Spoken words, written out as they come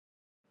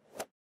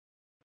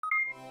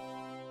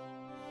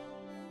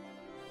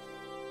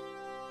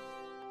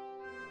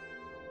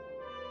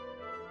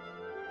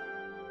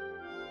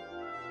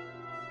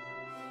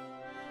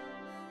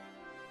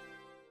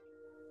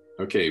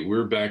Okay,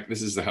 we're back.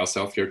 This is the House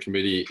Healthcare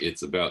Committee.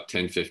 It's about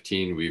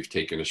 10:15. We've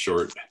taken a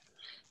short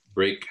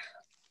break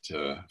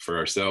for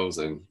ourselves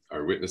and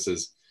our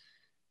witnesses.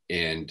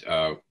 And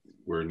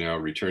we're now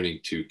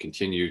returning to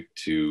continue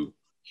to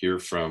hear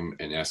from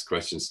and ask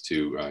questions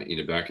to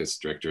Ina Backus,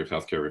 Director of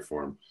Healthcare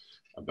Reform,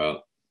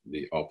 about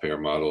the all-payer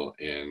model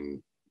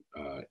and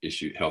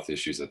health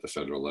issues at the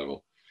federal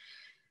level.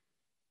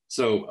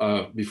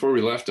 So before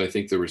we left, I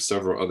think there were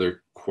several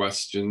other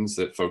questions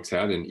that folks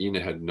had, and Ina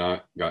had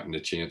not gotten a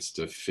chance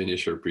to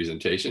finish her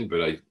presentation,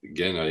 but I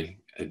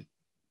had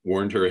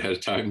warned her ahead of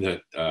time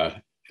that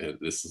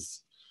this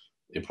is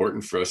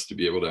important for us to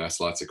be able to ask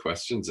lots of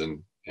questions,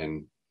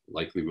 and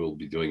likely we'll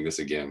be doing this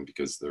again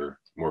because there are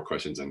more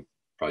questions and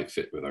probably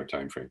fit with our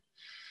time frame.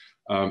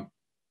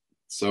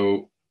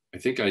 So I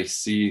think I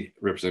see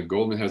Representative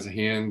Goldman has a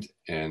hand,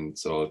 and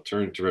so I'll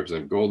turn to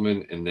Representative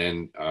Goldman, and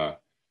then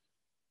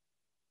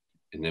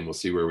we'll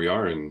see where we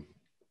are and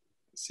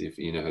see if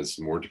Ina has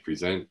more to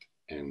present,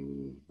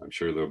 and I'm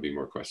sure there'll be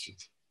more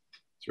questions.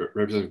 So,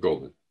 Representative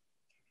Goldman.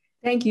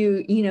 Thank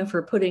you, Ina,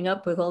 for putting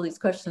up with all these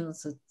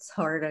questions. It's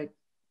hard.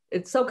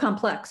 It's so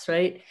complex,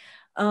 right?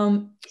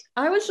 I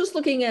was just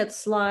looking at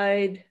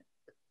slide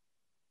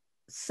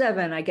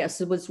 7, I guess.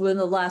 It was one of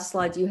the last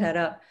slides you had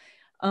up.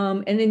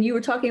 And then you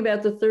were talking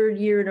about the 3rd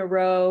year in a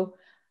row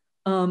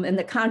and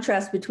the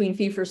contrast between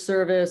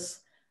fee-for-service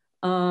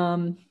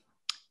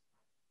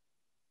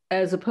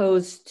as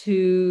opposed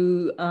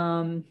to,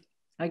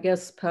 I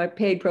guess,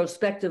 paid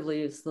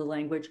prospectively is the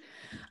language.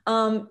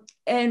 And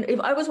if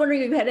I was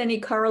wondering if you had any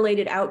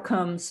correlated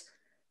outcomes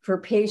for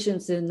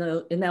patients in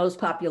those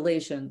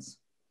populations.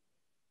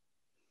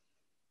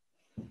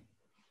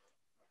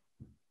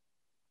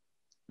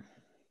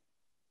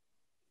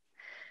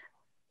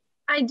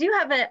 I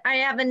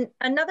have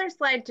another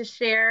slide to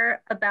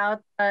share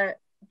about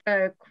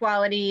the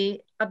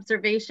quality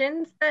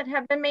observations that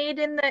have been made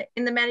in the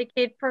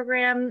Medicaid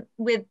program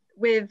with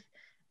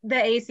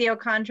the ACO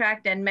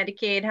contract, and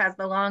Medicaid has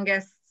the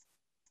longest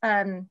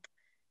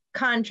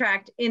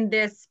contract in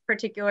this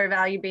particular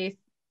value-based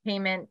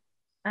payment.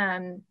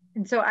 And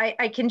so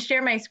I can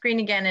share my screen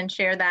again and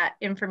share that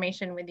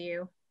information with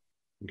you.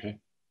 Okay.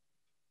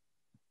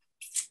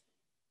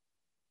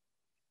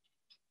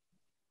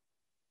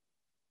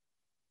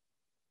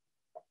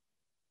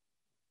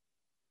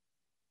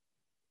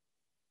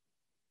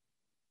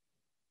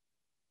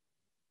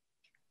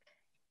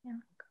 Yeah.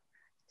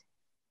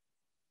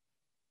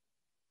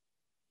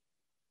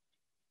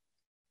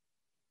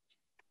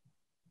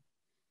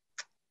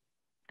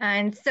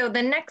 And so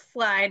the next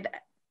slide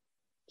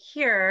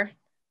here,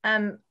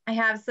 I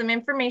have some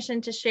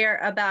information to share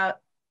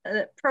about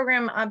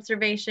program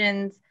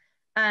observations,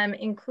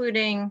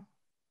 including,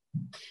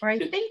 or I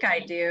think I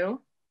do,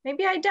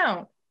 maybe I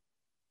don't.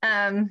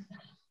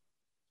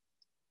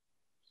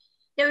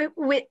 There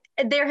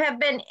have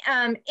been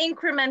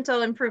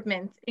incremental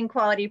improvements in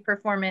quality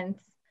performance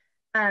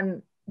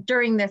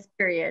during this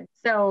period.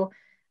 So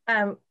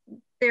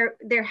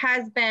there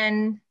has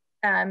been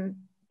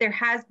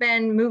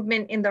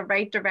movement in the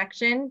right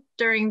direction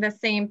during the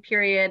same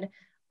period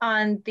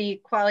on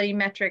the quality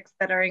metrics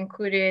that are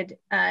included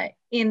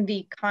in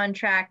the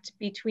contract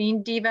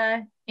between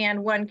DVA and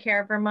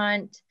OneCare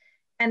Vermont.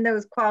 And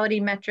those quality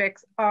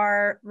metrics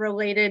are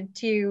related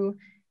to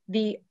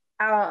the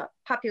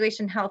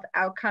population health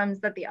outcomes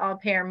that the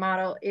all-payer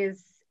model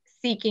is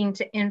seeking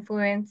to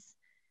influence,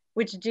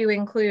 which do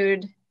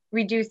include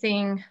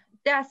reducing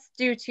deaths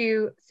due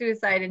to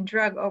suicide and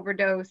drug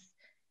overdose,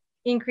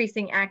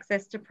 increasing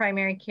access to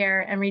primary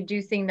care, and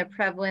reducing the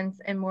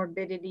prevalence and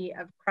morbidity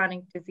of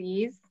chronic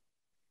disease.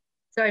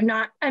 So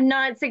I'm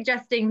not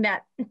suggesting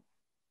that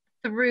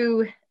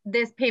through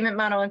this payment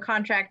model and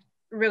contract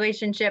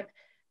relationship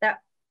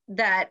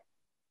that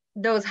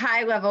those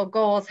high-level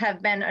goals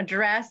have been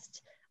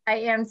addressed. I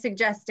am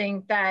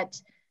suggesting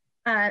that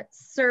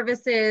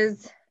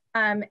services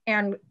and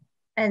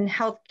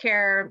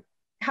healthcare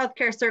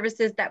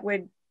services that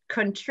would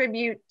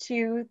contribute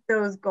to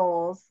those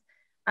goals,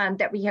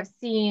 that we have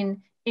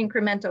seen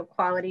incremental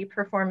quality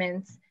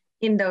performance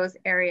in those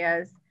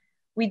areas.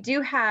 We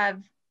do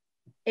have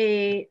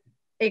a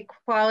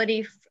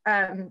quality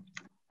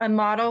a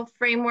model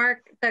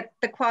framework,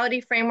 the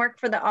quality framework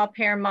for the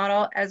all-payer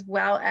model, as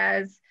well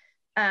as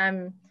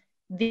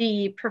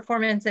the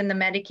performance in the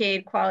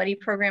Medicaid quality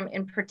program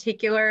in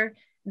particular,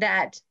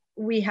 that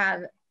we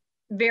have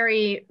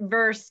very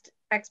versed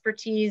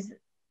expertise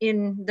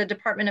in the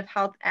Department of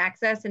Health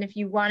Access. And if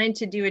you wanted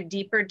to do a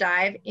deeper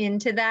dive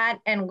into that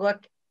and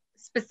look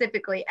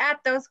specifically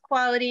at those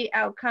quality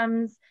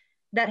outcomes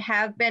that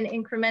have been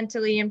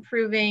incrementally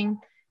improving,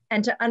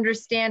 and to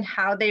understand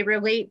how they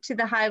relate to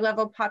the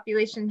high-level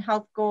population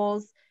health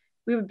goals,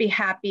 we would be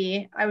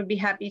happy. I would be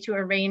happy to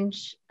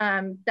arrange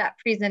that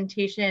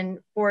presentation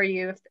for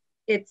you.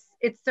 It's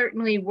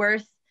certainly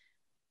worth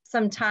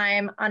some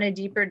time on a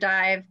deeper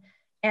dive,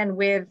 and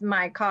with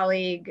my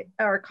colleague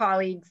or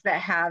colleagues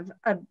that have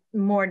a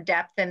more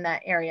depth in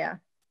that area.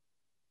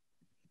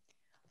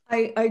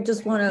 I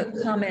just want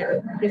to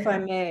comment, if I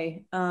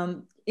may,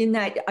 in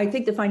that I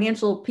think the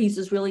financial piece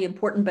is really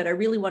important, but I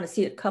really want to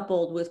see it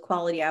coupled with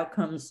quality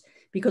outcomes,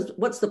 because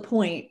what's the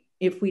point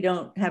if we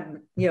don't have,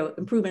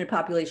 improvement in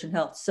population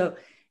health? So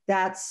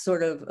that's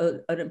sort of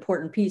an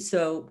important piece.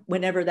 So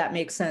whenever that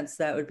makes sense,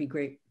 that would be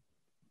great.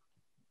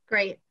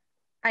 Great.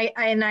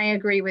 I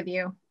agree with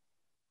you.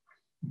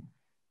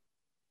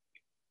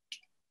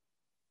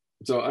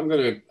 So I'm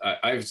going to,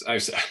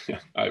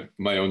 I've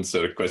my own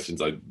set of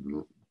questions I'd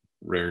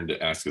raring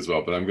to ask as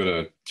well, but I'm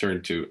going to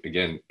turn to,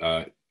 again,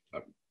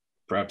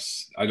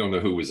 perhaps, I don't know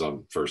who was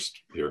on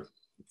first here.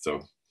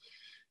 So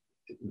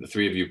the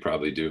three of you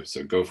probably do,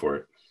 so go for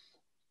it.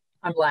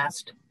 I'm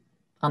last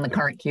on the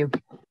current queue.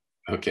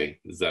 Okay,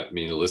 does that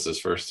mean Alyssa's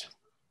first?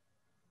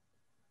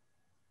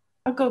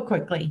 I'll go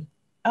quickly.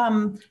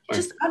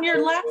 Just on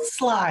your last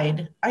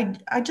slide,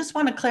 I just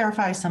want to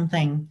clarify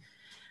something.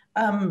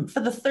 For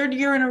the third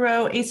year in a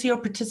row, ACO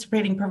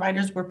participating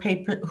providers were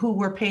paid who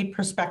were paid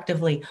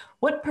prospectively.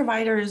 What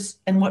providers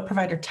and what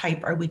provider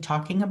type are we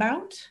talking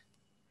about?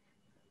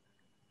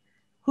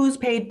 Who's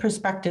paid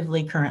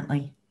prospectively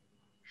currently?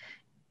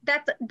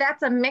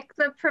 That's a mix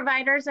of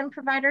providers and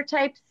provider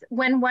types.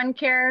 When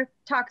OneCare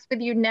talks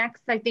with you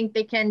next, I think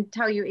they can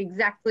tell you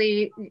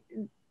exactly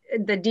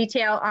the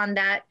detail on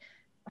that.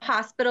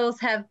 Hospitals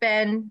have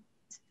been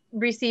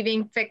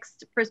receiving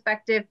fixed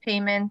prospective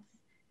payments.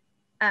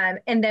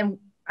 And then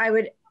I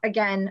would,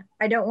 again,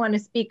 I don't want to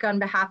speak on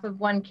behalf of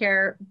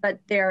OneCare, but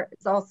there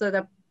is also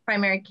the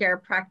primary care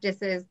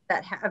practices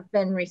that have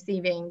been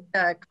receiving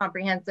the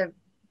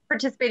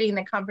participating in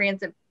the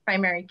comprehensive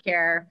primary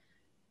care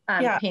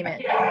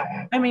payment.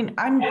 I mean,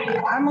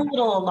 I'm a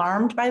little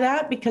alarmed by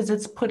that because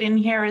it's put in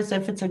here as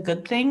if it's a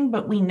good thing,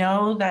 but we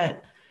know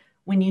that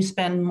when you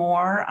spend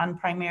more on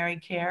primary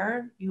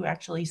care, you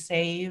actually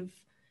save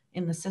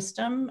in the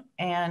system.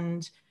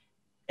 And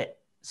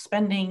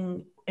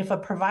spending, if a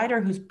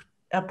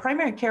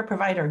primary care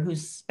provider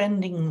who's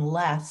spending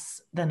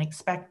less than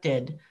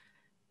expected,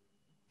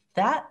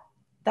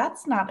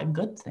 that's not a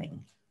good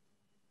thing.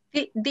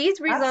 These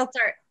results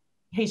are,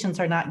 patients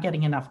are not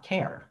getting enough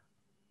care.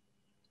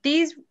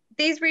 These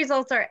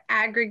results are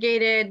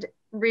aggregated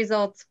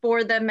results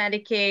for the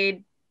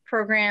Medicaid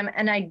program,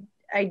 and I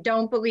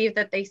don't believe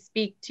that they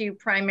speak to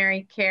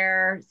primary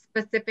care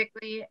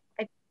specifically.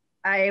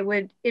 I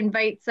would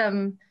invite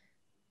some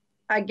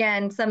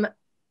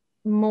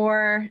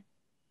more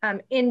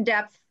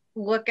in-depth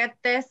look at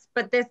this,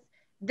 but this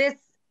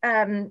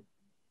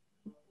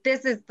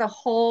is the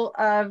whole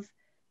of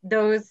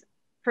those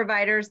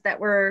providers that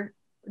were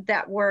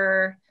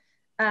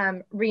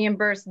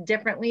reimbursed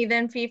differently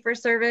than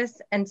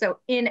fee-for-service. And so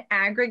in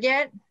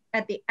aggregate,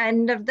 at the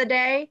end of the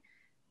day,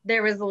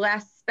 there was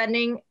less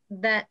than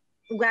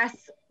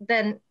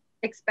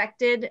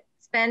expected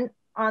spent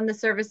on the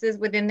services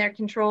within their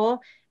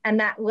control. And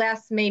that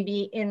less may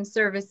be in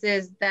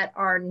services that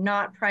are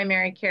not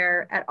primary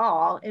care at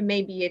all. It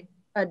may be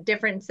a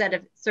different set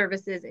of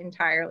services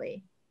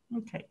entirely.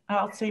 Okay,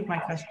 I'll save my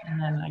question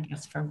then, I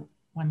guess, for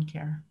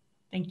OneCare.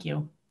 Thank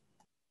you.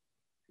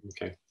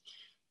 Okay.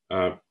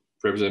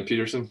 Representative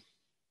Peterson.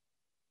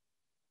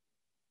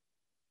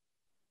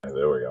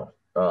 There we go.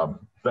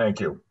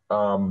 Thank you.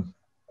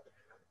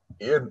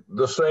 In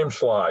the same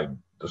slide,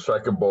 the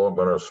second bullet, I'm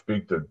going to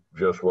speak to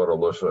just what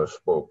Alyssa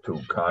spoke to,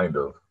 kind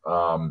of.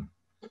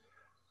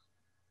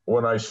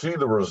 When I see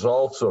the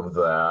results of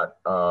that,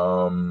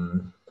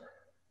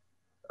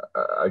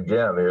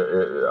 again,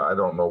 I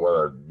don't know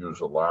whether I'd use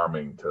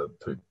alarming to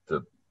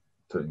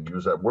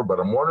use that word, but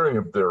I'm wondering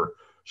if they're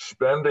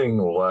spending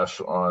less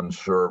on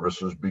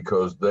services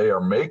because they are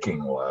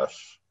making less.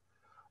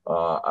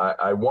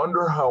 I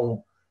wonder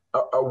how,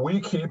 are we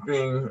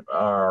keeping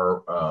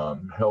our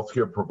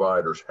healthcare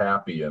providers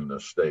happy in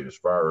this state as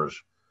far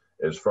as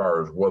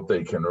what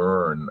they can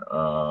earn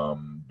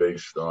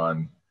based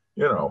on,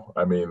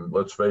 I mean,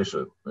 let's face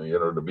it,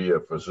 to be a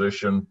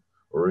physician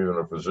or even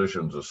a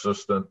physician's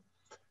assistant,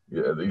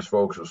 these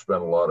folks have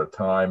spent a lot of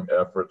time,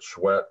 effort,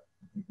 sweat,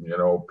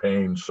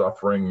 pain,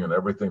 suffering, and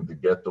everything to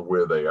get to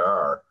where they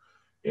are.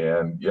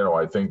 And,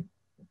 I think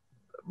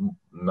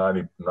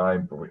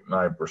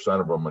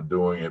 99.9% of them are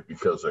doing it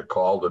because they're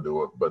called to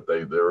do it, but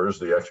there is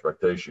the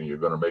expectation you're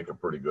going to make a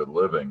pretty good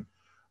living.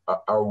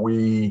 How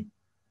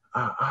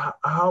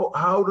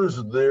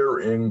does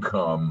their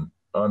income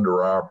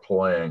under our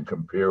plan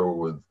compare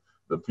with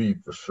the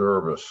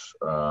fee-for-service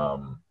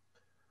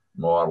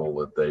model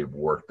that they've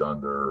worked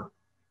under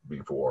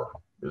before?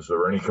 Is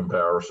there any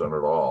comparison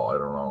at all? I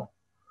don't know.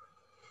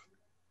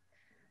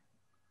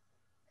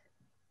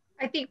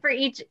 I think for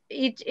each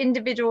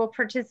individual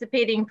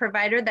participating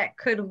provider, that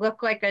could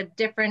look like a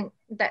different,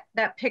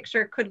 that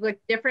picture could look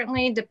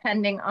differently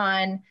depending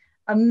on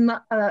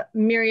a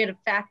myriad of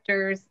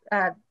factors,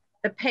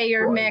 the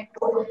payer mix,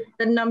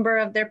 the number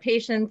of their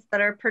patients that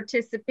are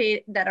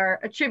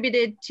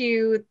attributed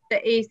to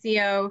the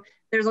ACO.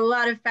 There's a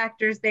lot of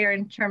factors there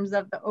in terms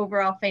of the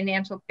overall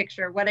financial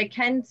picture. What I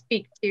can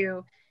speak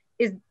to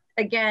is,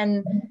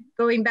 again,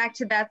 going back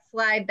to that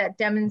slide that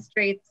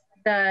demonstrates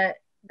the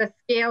the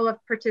scale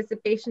of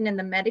participation in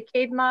the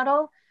Medicaid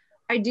model,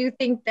 I do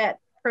think that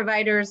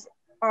providers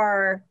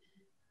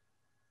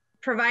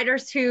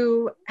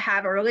who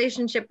have a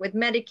relationship with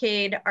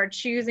Medicaid are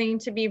choosing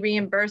to be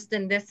reimbursed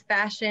in this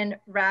fashion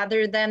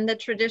rather than the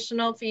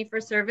traditional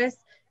fee-for-service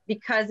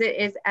because it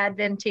is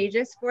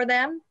advantageous for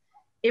them.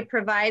 It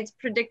provides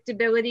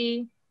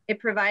predictability, it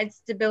provides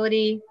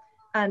stability.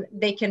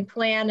 They can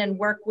plan and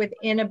work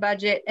within a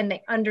budget, and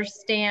they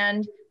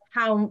understand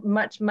how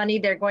much money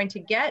they're going to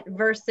get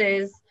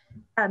versus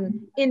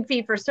in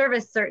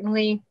fee-for-service,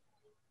 certainly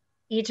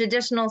each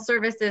additional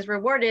service is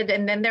rewarded.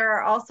 And then there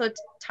are also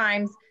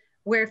times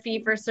where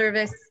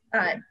fee-for-service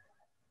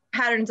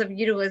patterns of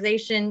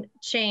utilization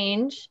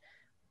change.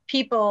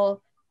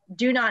 People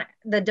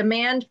the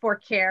demand for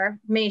care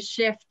may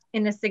shift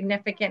in a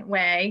significant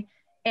way,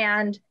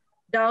 and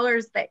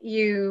dollars that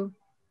you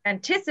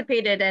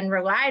anticipated and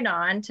relied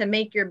on to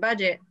make your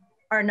budget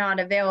are not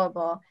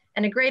available.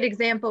 And a great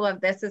example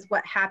of this is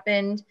what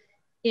happened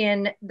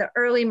in the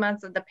early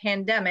months of the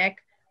pandemic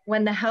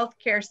when the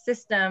healthcare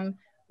system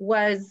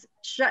was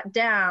shut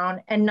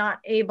down and not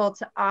able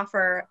to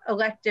offer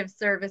elective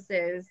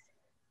services,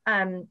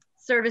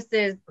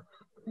 services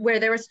where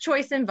there was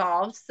choice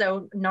involved,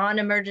 so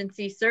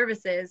non-emergency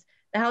services.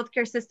 The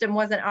healthcare system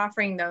wasn't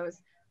offering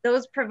those.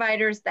 Those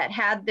providers that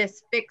had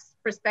this fixed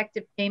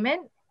prospective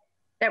payment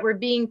that were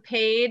being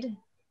paid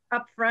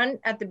upfront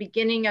at the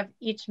beginning of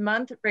each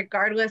month,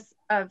 regardless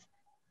of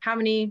how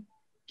many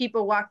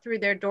people walked through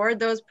their door,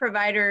 those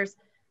providers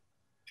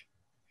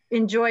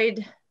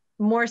enjoyed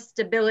more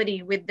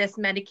stability with this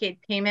Medicaid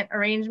payment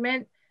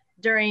arrangement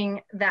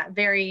during that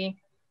very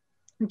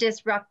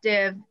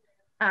disruptive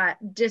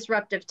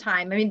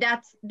time. I mean,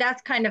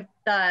 that's kind of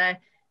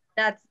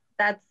that's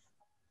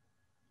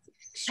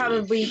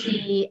probably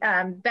the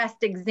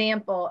best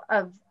example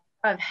of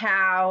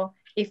how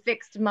a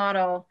fixed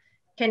model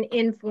can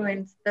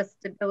influence the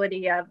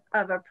stability of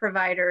a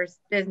provider's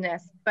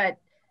business. But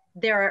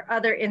there are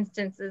other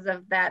instances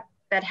of that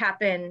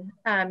happen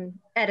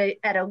at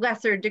a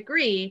lesser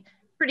degree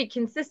pretty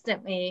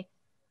consistently.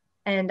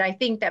 And I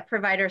think that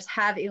providers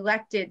have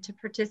elected to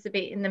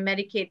participate in the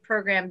Medicaid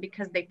program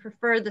because they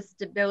prefer the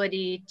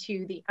stability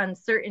to the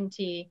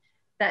uncertainty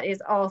that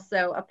is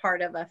also a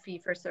part of a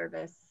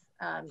fee-for-service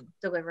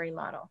delivery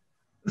model.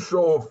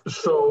 So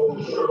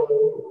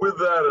with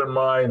that in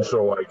mind,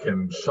 so I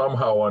can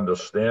somehow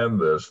understand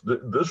this,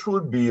 this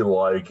would be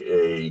like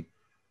an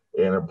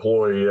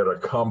employee at a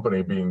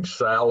company being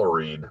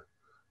salaried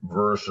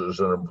versus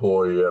an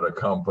employee at a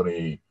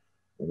company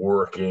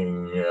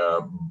working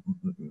a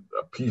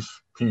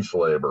piece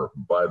labor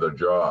by the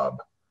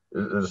job.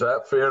 Is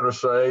that fair to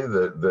say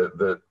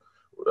that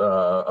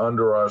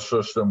under our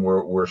system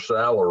we're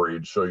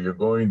salaried, so you're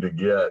going to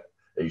get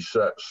a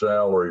set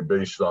salary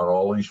based on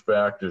all these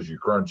factors you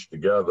crunch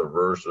together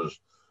versus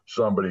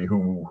somebody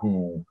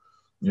who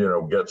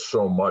gets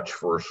so much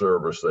for a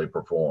service they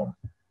perform?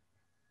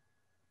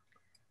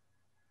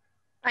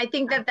 I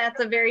think that that's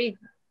a very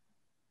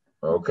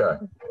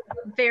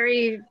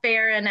very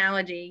fair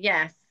analogy.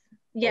 Yes.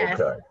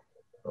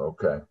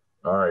 Okay.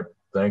 All right,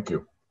 thank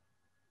you.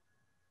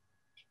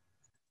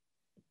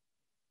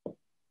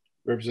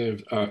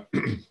 Representative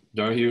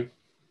Donahue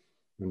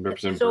and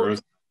Representative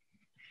Burrows.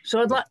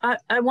 So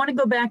I want to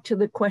go back to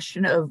the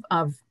question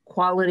of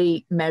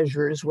quality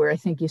measures, where I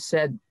think you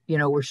said,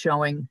 we're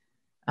showing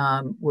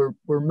we're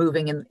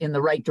moving in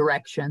the right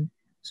direction,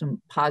 some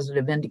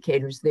positive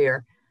indicators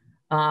there.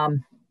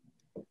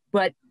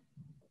 But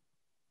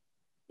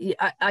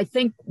I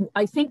think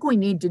we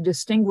need to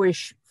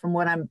distinguish from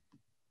what I'm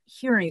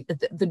hearing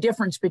the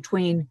difference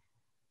between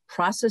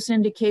process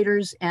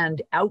indicators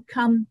and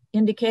outcome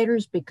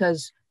indicators,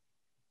 because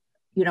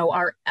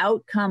our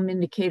outcome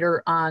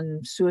indicator on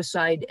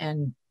suicide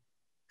and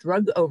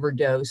drug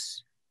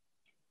overdose,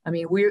 I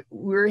mean,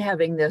 we're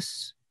having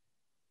this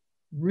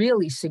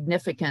really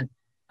significant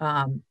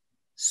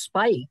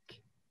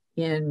spike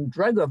in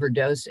drug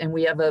overdose, and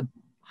we have a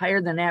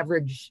higher than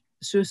average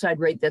suicide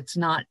rate that's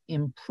not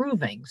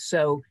improving.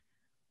 So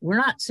we're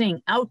not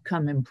seeing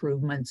outcome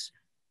improvements.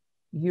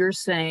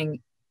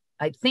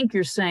 I think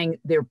you're saying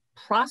they're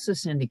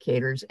process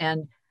indicators.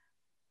 And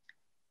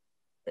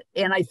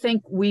I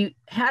think we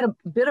had a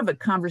bit of a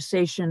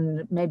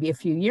conversation maybe a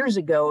few years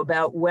ago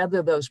about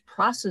whether those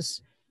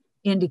process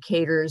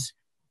indicators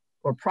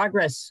or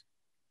progress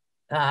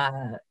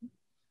are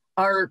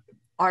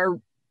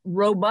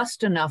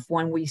robust enough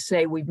when we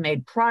say we've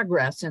made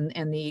progress.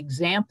 And the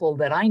example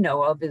that I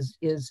know of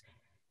is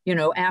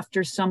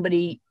after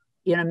somebody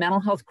in a mental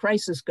health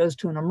crisis goes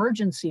to an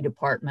emergency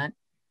department,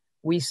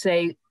 we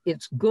say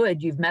it's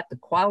good, you've met the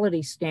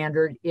quality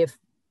standard if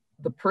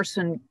the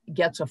person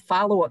gets a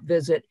follow-up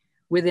visit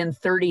within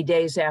 30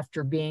 days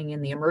after being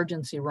in the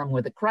emergency room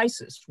with a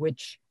crisis,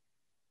 which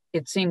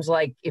it seems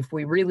like if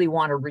we really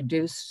want to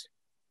reduce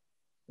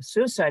the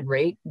suicide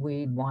rate,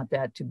 we'd want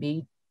that to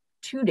be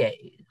 2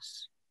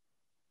 days.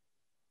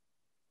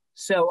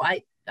 So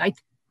I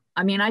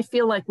mean, I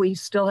feel like we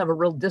still have a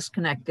real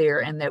disconnect there,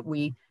 and that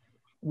we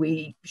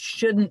we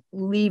shouldn't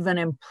leave an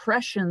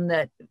impression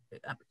that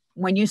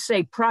when you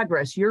say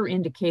progress, you're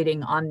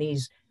indicating on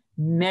these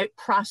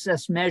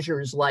process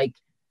measures like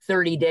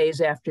 30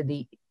 days after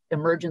the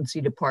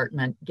emergency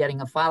department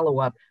getting a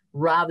follow-up,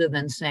 rather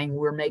than saying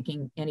we're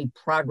making any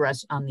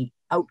progress on the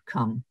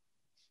outcome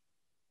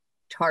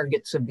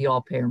targets of the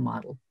all-payer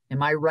model.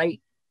 Am I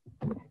right?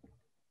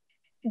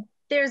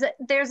 There's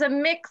a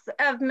mix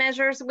of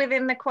measures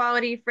within the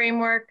quality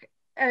framework.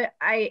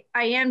 I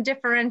am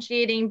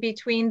differentiating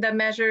between the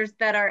measures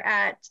that are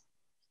at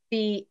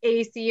the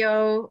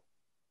ACO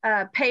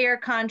payer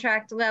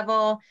contract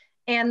level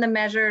and the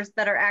measures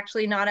that are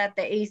actually not at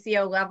the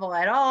ACO level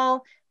at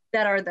all,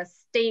 that are the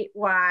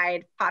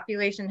statewide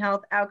population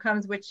health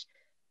outcomes, which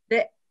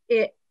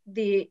in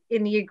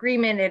the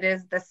agreement, it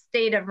is the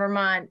state of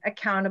Vermont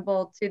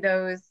accountable to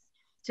those,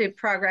 to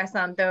progress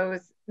on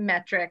those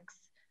metrics,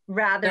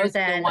 rather those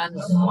than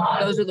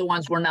those are the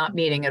ones we're not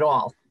meeting at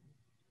all,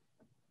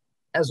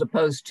 as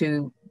opposed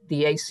to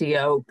the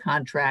ACO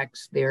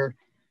contracts there,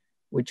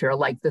 which are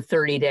like the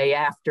 30-day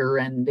after,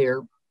 and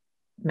they're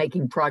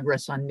making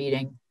progress on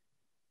meeting.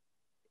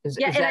 Is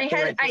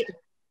that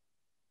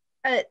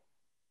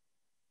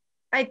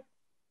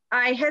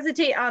I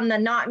hesitate on the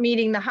not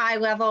meeting the high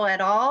level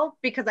at all,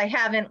 because I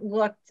haven't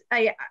looked.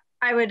 I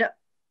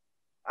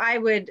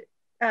would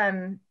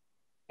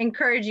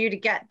encourage you to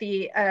get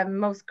the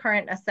most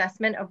current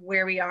assessment of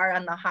where we are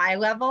on the high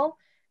level,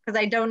 because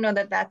I don't know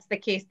that that's the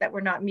case, that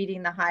we're not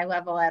meeting the high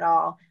level at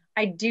all.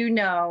 I do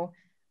know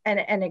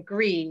and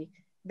agree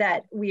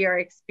that we are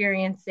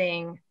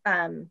experiencing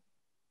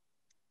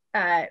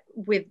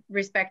with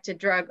respect to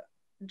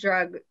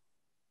drug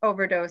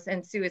overdose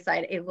and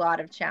suicide, a lot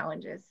of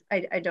challenges.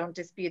 I don't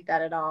dispute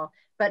that at all.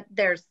 But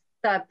there's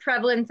the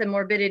prevalence and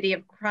morbidity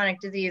of chronic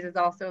disease is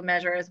also a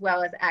measure, as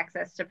well as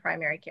access to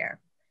primary care.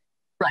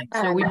 Right.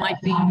 So we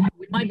might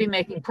be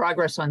making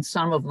progress on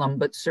some of them,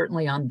 but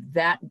certainly on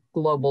that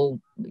global,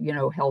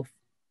 health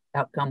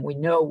outcome, we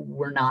know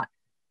we're not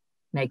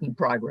making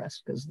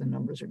progress because the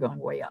numbers are going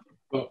way up.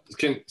 Well,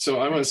 so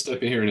I want to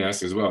step in here and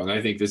ask as well, and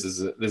I think this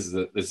is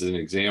an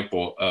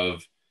example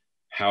of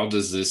how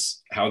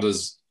does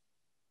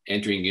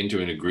entering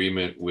into an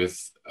agreement with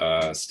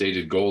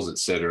stated goals, et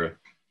cetera,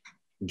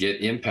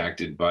 get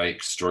impacted by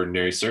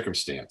extraordinary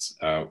circumstance.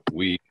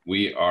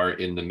 We are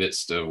in the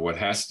midst of what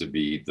has to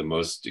be the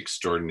most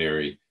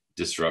extraordinary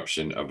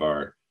disruption of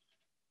our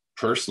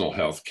personal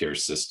healthcare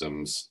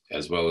systems,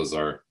 as well as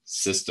our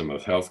system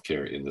of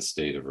healthcare in the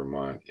state of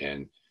Vermont.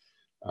 And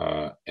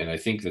I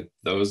think that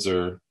those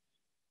are,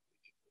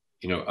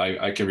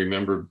 I can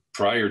remember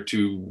prior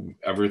to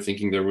ever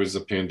thinking there was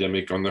a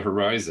pandemic on the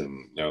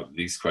horizon,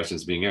 these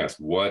questions being asked: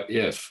 what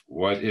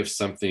if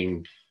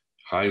something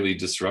highly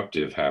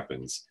disruptive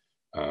happens?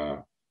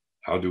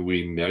 How do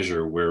we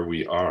measure where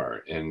we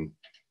are? And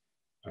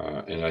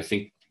I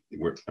think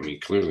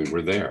clearly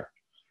we're there.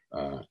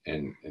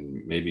 And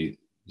maybe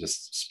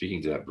just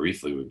speaking to that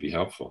briefly would be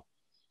helpful.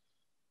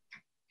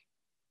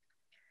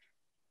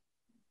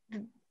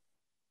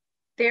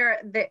 There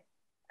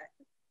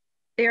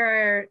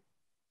are,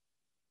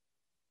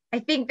 I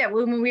think that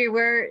when we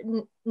were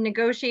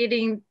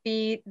negotiating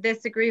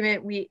this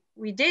agreement, we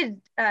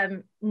did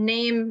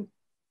name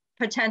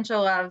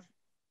potential of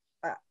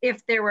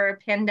if there were a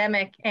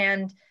pandemic,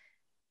 and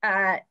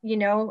I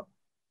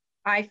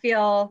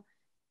feel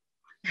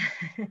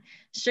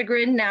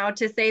chagrined now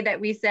to say that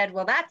we said,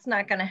 well, that's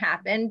not going to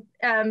happen,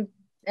 and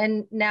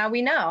now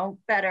we know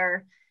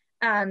better.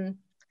 And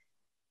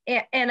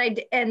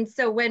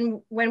so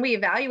when we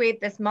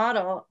evaluate this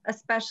model,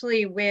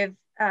 especially with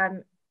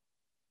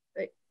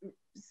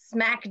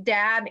smack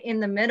dab in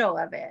the middle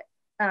of it,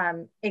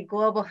 a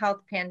global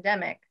health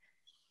pandemic,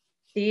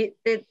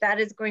 that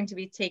is going to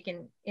be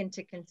taken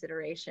into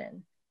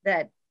consideration,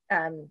 that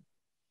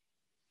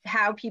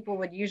how people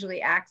would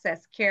usually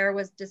access care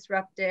was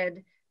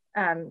disrupted.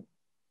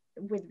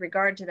 With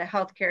regard to the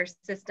healthcare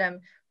system,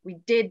 we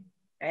did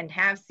and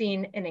have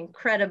seen an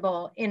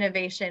incredible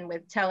innovation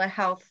with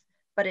telehealth,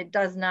 but it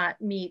does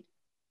not meet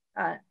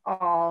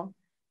all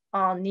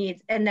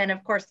needs. And then,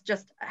 of course,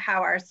 just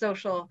how our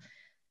social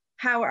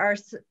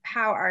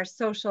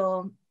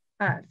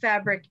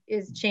fabric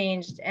is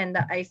changed, and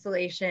the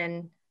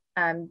isolation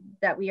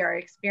that we are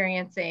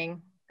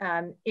experiencing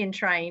in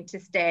trying to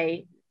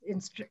stay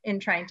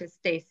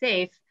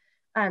safe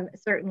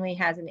certainly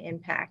has an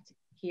impact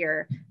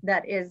here.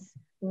 That is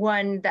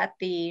one that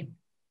the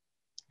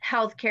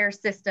healthcare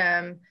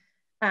system,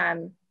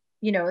 an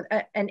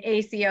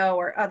ACO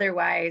or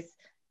otherwise,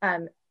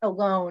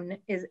 alone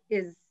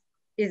is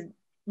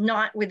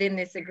not within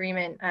this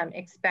agreement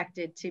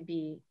expected to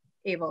be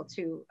able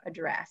to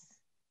address.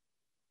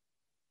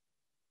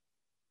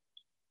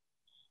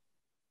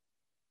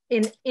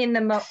 In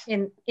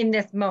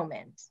this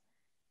moment,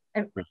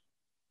 and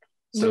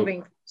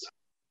moving.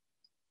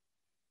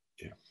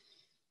 Yeah.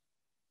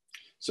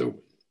 So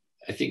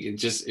I think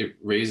it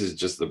raises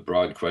just the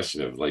broad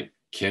question of, like,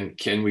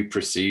 can we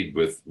proceed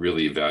with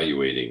really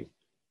evaluating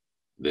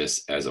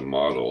this as a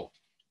model,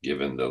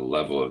 given the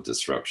level of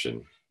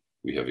disruption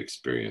we have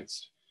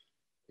experienced?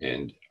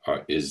 And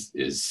is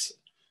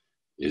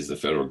the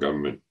federal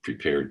government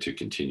prepared to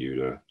continue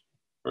to,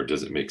 or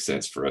does it make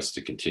sense for us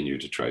to continue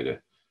to try to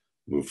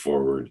move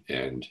forward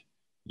and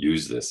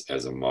use this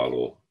as a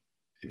model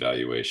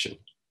evaluation?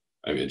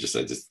 I mean, I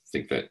just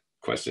think that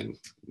question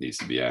needs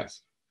to be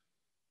asked.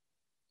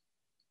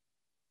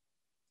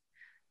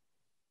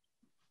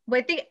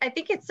 Well, I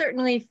think it's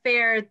certainly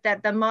fair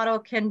that the model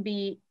can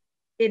be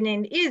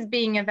and is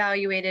being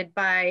evaluated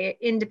by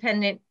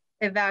independent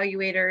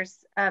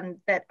evaluators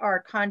that are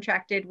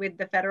contracted with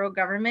the federal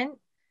government.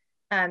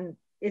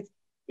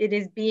 It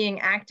is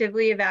being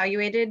actively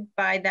evaluated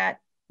by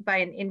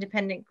an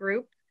independent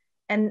group,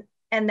 and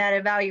that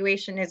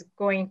evaluation is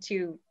going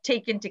to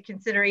take into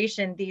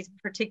consideration these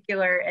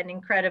particular and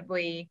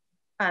incredibly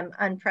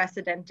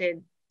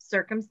unprecedented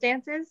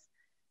circumstances.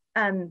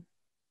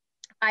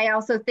 I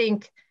also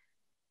think,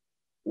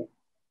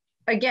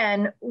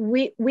 again,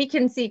 we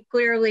can see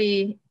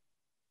clearly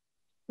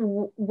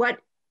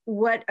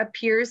what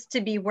appears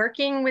to be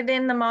working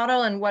within the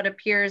model and what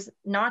appears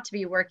not to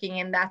be working,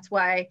 and that's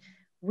why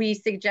we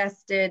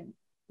suggested,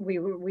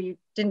 we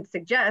didn't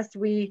suggest,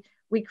 we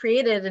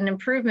created an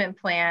improvement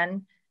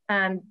plan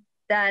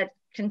that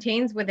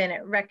contains within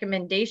it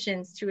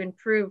recommendations to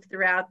improve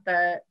throughout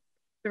the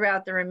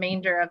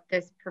remainder of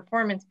this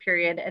performance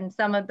period. And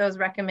some of those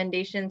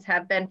recommendations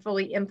have been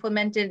fully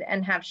implemented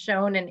and have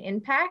shown an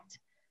impact,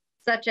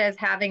 such as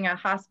having a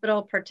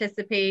hospital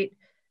participate,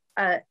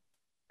 a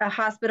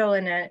hospital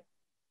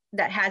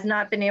that has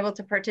not been able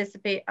to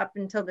participate up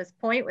until this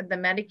point with the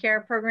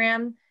Medicare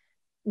program,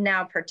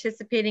 now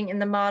participating in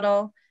the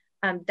model.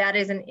 That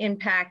is an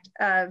impact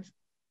of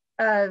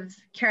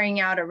carrying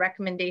out a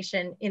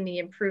recommendation in the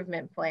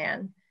improvement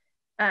plan.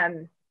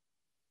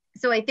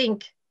 So I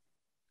think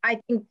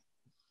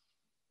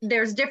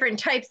there's different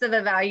types of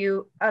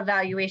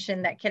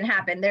evaluation that can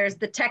happen. There's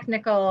the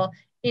technical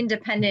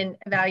independent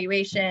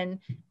evaluation,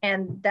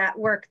 and that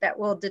work that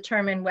will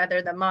determine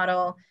whether the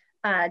model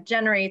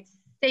generates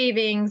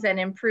savings and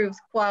improves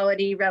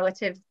quality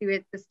relative to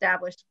its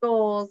established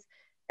goals.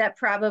 That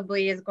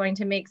probably is going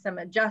to make some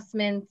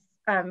adjustments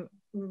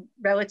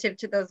relative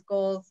to those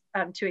goals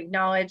to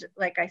acknowledge,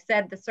 like I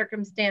said, the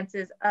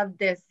circumstances of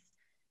this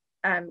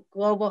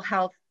global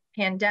health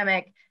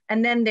pandemic.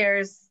 And then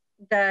there's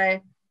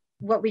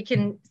what we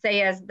can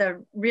say as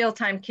the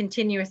real-time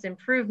continuous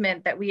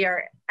improvement that we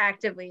are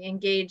actively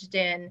engaged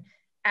in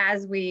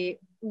as we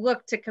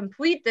look to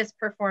complete this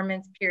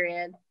performance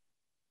period,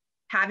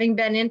 having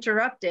been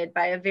interrupted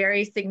by a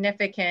very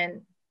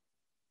significant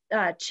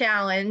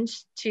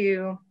challenge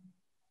to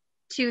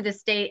the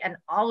state and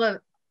all of,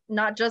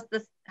 not just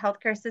the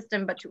healthcare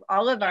system, but to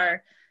all of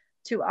us,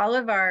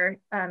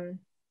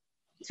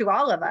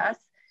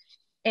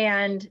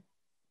 and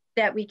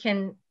that we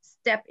can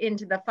step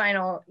into the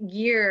final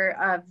year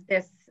of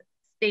this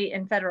state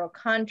and federal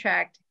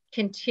contract,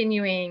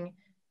 continuing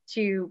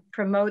to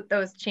promote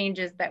those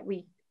changes that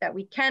we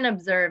can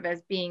observe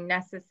as being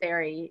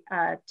necessary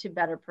to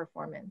better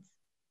performance.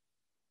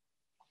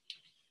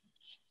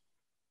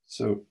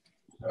 So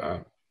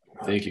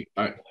thank you.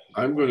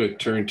 I'm going to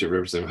turn to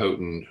Representative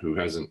Houghton, who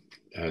hasn't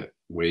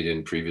weighed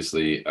in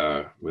previously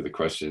with a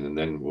question, and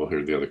then we'll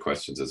hear the other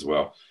questions as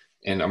well.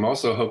 And I'm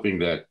also hoping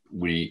that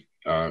we,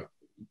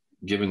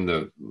 given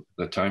the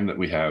time that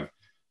we have,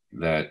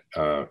 that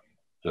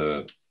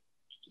the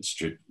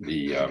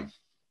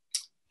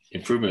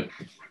improvement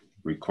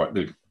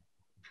required,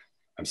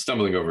 I'm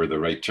stumbling over the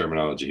right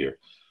terminology here,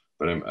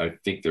 but I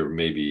think there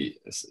may be,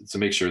 to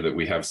make sure that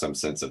we have some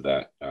sense of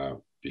that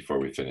before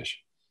we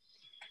finish.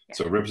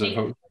 So Representative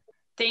Houghton.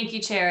 Thank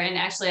you, Chair. And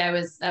actually,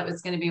 that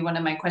was going to be one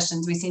of my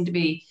questions. We seem to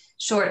be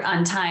short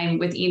on time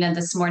with Ina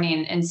this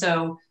morning. And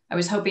so I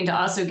was hoping to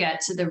also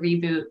get to the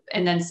reboot.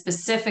 And then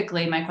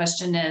specifically, my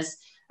question is,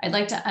 I'd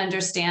like to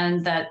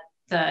understand that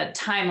the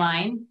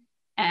timeline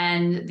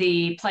and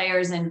the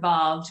players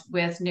involved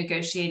with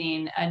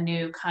negotiating a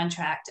new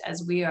contract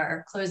as we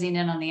are closing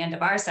in on the end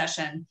of our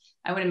session.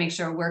 I want to make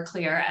sure we're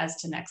clear as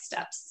to next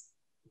steps.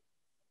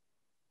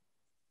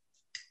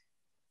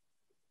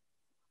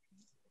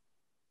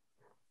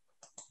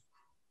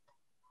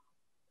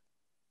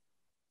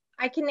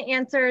 I can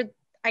answer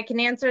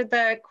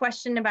the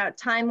question about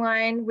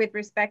timeline with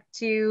respect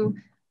to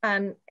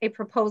a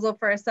proposal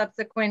for a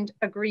subsequent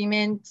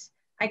agreement.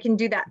 I can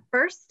do that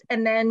first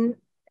and then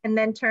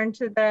turn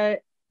to the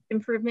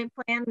improvement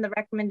plan and the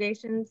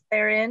recommendations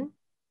therein.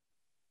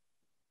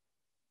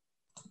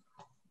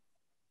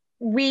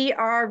 We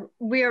are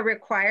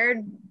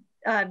required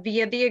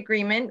via the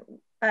agreement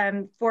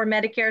for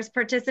Medicare's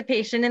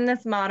participation in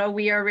this model,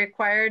 we are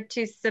required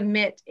to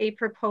submit a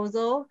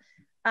proposal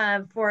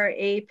for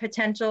a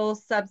potential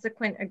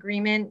subsequent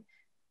agreement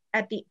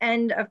at the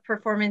end of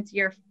performance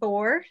year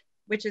 4,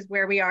 which is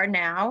where we are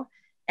now.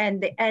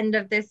 And the end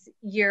of this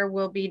year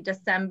will be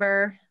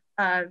December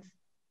of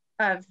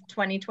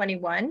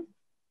 2021.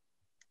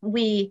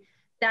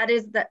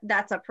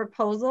 That's a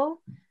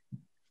proposal.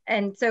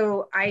 And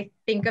so I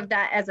think of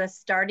that as a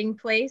starting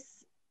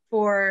place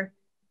for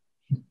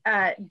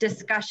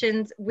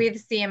discussions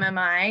with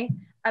CMMI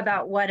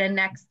about what a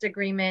next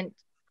agreement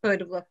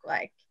could look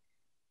like.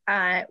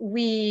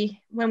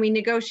 When we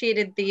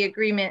negotiated the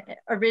agreement,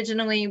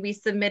 originally we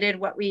submitted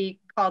what we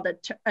called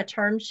a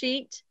term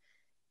sheet.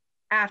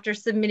 After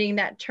submitting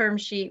that term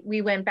sheet,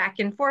 we went back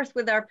and forth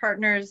with our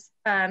partners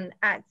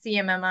at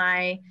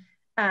CMMI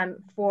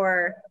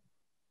for,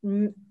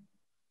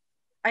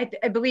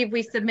 I believe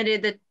we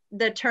submitted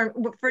the term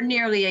for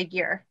nearly a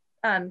year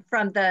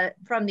from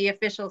the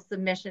official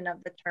submission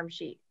of the term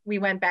sheet. We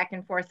went back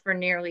and forth for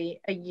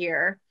nearly a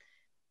year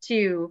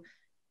to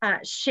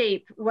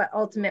shape what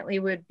ultimately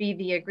would be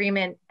the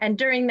agreement. And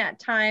during that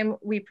time,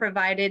 we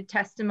provided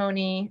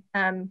testimony,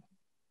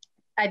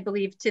 I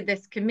believe, to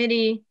this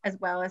committee, as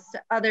well as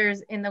to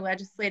others in the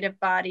legislative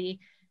body,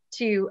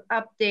 to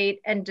update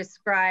and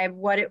describe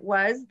what it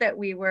was that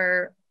we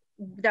were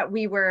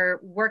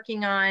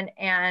working on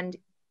and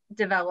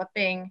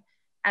developing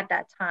at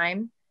that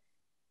time.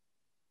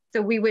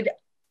 So we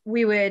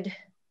would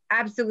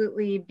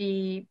absolutely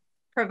be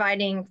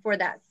providing for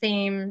that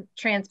same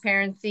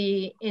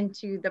transparency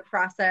into the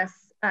process,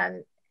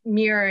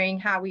 mirroring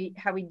how we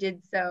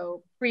did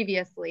so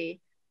previously.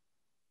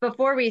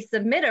 Before we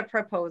submit a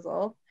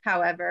proposal,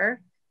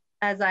 however,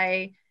 as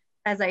I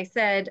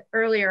said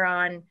earlier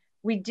on,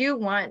 we do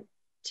want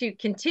to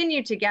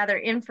continue to gather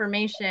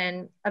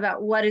information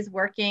about what is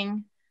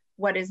working,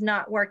 what is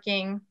not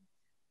working,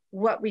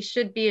 what we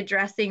should be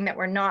addressing that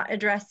we're not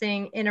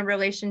addressing in a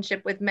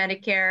relationship with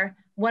Medicare.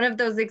 One of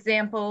those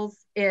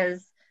examples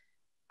is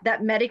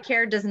that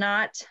Medicare does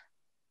not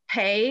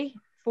pay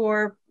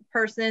for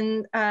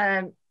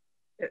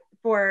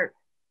for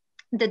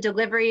the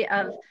delivery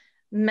of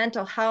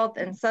mental health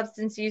and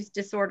substance use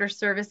disorder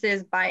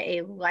services by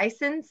a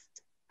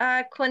licensed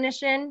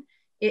clinician.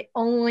 It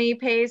only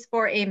pays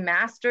for a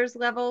master's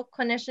level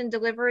clinician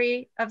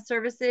delivery of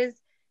services.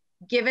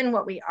 Given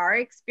what we are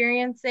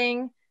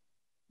experiencing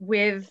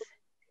with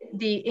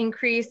the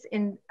increase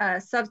in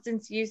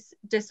substance use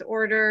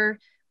disorder,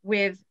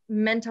 with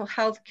mental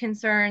health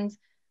concerns,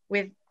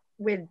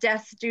 with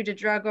deaths due to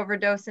drug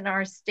overdose in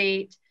our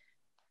state,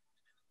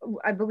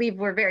 I believe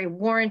we're very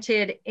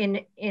warranted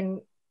in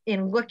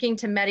looking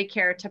to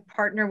Medicare to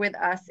partner with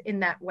us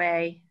in that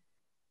way.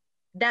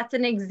 That's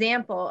an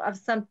example of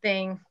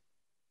something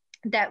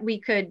that we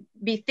could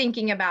be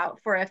thinking about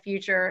for a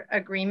future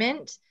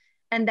agreement.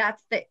 And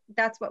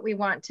that's what we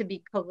want to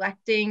be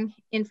collecting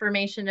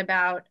information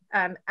about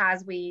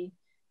as we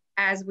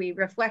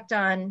reflect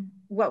on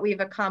what we've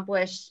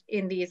accomplished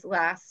in these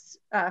last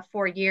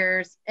 4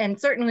 years, and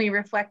certainly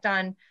reflect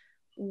on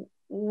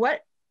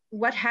what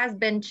has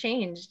been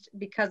changed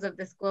because of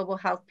this global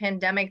health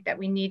pandemic that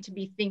we need to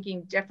be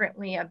thinking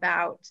differently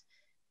about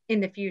in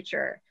the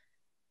future.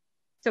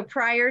 So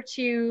prior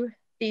to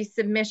the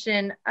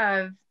submission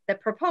of the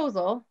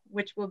proposal,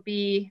 which will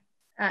be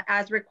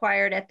as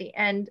required at the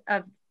end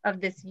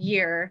of this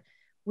year,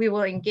 we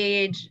will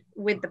engage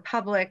with the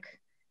public.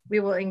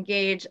 We will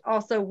engage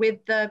also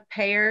with the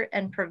payer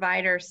and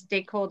provider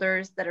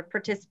stakeholders that are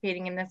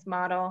participating in this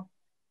model,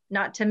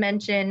 not to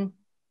mention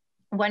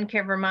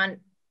OneCare Vermont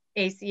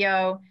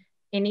ACO,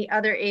 any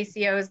other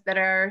ACOs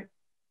that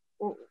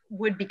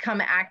would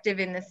become active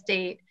in the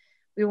state.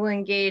 We will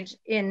engage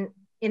in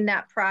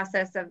that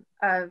process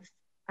of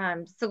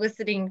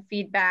soliciting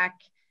feedback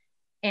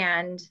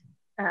and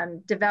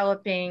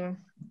developing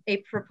a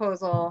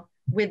proposal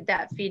with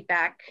that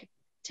feedback,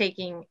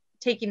 taking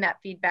that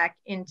feedback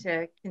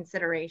into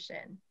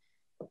consideration.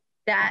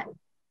 That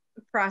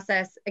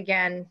process,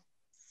 again,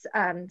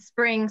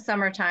 spring,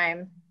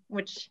 summertime,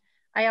 which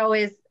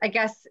I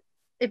guess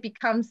it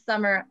becomes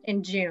summer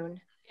in June.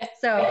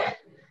 So,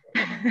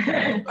 or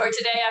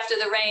today after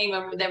the rain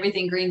when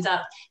everything greens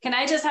up. Can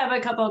I just have a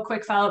couple of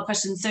quick follow-up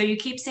questions? So you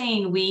keep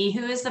saying we,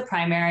 who is the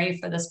primary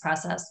for this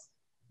process?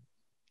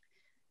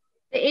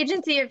 The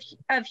Agency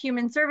of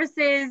Human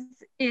Services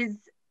is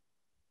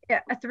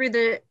through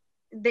the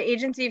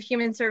Agency of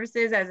Human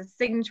Services as a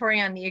signatory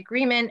on the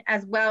agreement,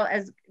 as well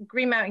as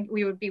Green Mountain.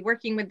 We would be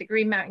working with the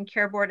Green Mountain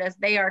Care Board as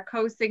they are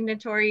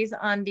co-signatories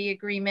on the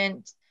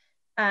agreement.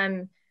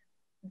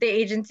 The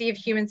Agency of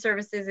Human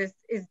Services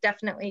is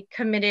definitely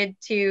committed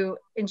to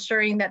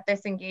ensuring that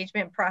this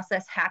engagement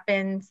process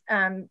happens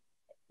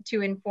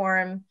to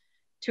inform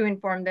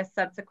this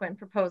subsequent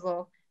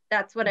proposal.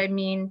 That's what I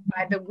mean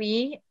by the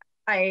we.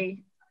 I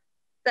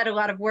said a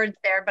lot of words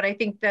there, but I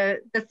think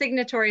the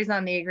signatories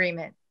on the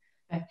agreement.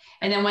 Okay.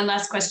 And then one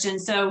last question.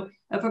 So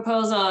a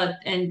proposal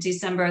in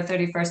December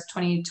 31st,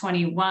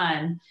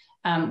 2021,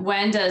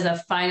 when does a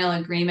final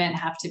agreement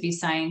have to be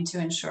signed to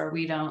ensure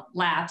we don't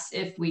lapse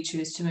if we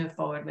choose to move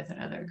forward with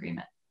another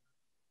agreement?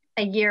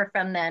 A year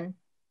from then.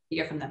 A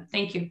year from then.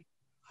 Thank you.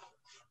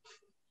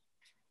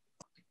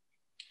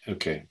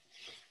 Okay.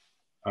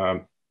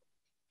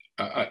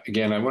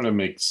 Again, I want to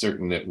make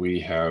certain that we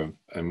have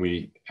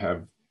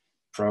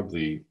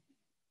probably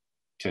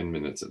 10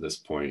 minutes at this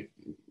point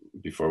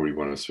before we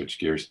want to switch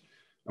gears.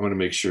 I want to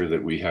make sure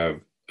that we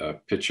have a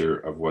picture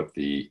of what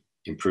the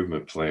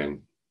improvement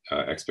plan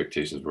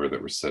expectations were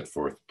that were set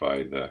forth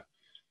by the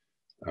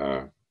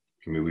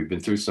I mean, we've been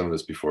through some of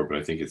this before, but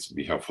I think it'd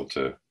be helpful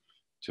to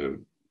at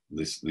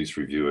least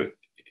review it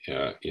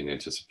in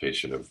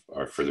anticipation of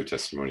our further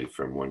testimony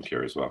from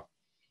OneCare as well.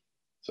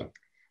 So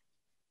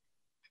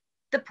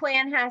the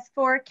plan has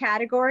 4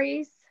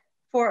 categories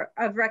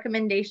of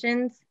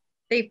recommendations.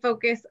 They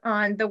focus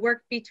on the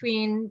work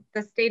between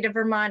the state of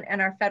Vermont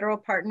and our federal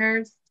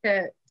partners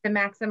to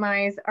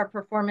maximize our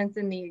performance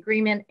in the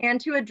agreement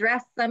and to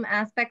address some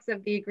aspects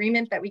of the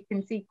agreement that we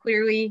can see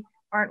clearly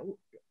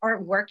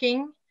aren't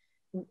working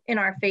in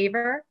our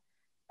favor.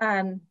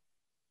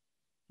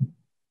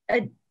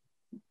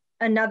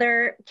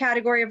 Another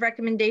category of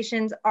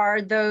recommendations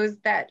are those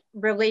that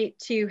relate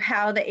to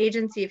how the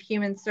Agency of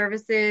Human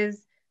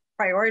Services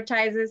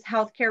prioritizes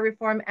healthcare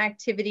reform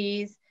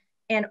activities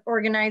and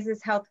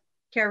organizes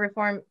healthcare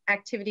reform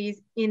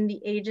activities in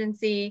the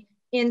agency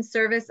in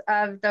service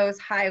of those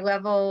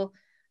high-level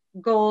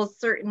goals,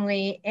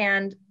 certainly,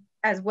 and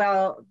as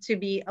well to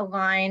be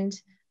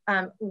aligned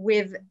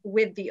with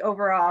the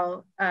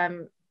overall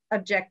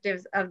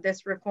objectives of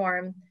this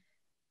reform.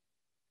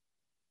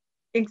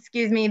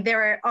 Excuse me,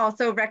 there are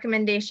also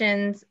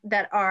recommendations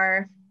that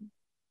are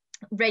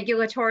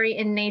regulatory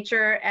in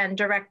nature and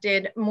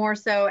directed more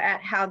so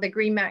at how the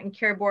Green Mountain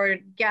Care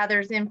Board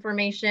gathers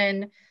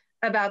information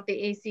about the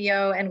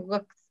ACO and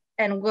looks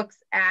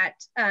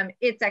at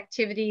its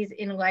activities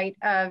in light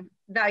of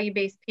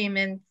value-based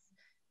payments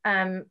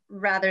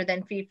rather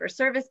than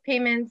fee-for-service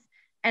payments.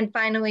 And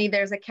finally,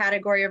 there's a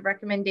category of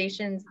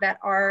recommendations that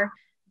are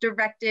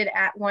directed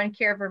at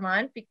OneCare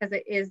Vermont because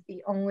it is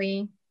the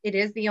only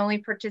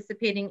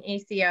participating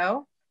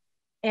ACO,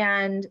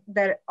 and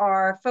that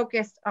are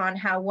focused on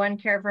how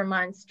OneCare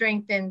Vermont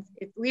strengthens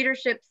its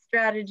leadership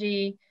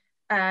strategy,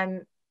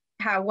 how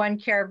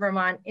OneCare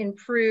Vermont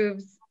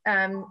improves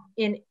in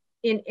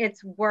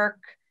its work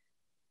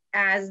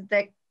as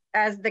the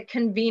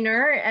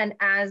convener and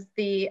as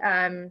the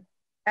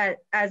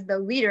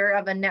leader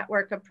of a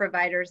network of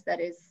providers that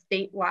is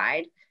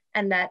statewide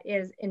and that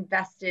is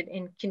invested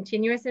in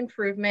continuous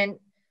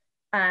improvement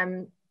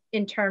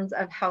in terms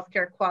of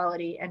healthcare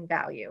quality and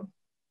value.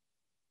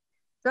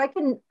 So I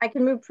can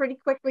move pretty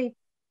quickly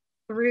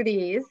through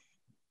these.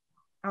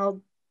 I'll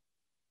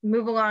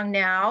move along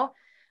now.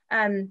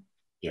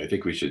 yeah, I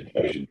think we should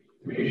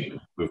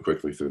move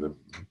quickly through them.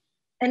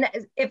 And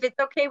if it's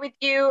okay with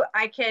you,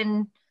 I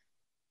can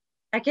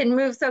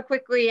move so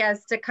quickly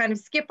as to kind of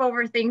skip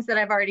over things that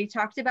I've already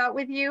talked about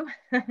with you.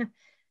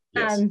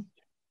 Yes.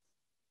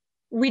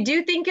 We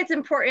do think it's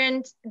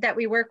important that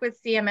we work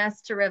with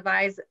CMS to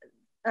revise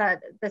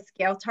the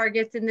scale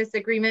targets in this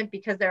agreement,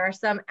 because there are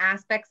some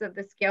aspects of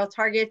the scale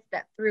targets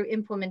that through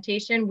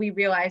implementation we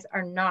realize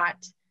are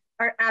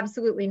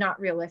absolutely not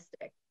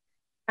realistic.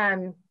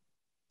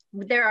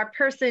 There are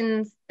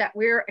persons that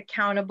we're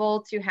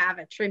accountable to have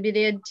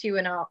attributed to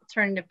an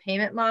alternative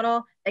payment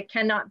model that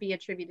cannot be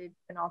attributed to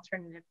an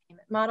alternative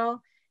payment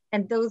model,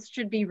 and those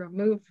should be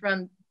removed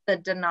from the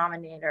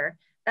denominator.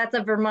 That's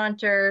a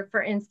Vermonter,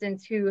 for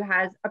instance, who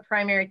has a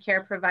primary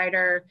care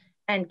provider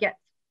and gets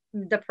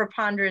the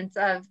preponderance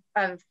of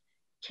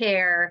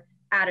care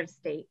out of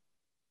state.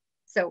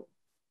 So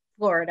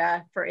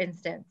Florida, for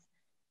instance.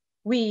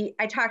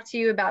 I talked to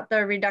you about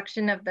the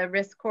reduction of the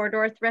risk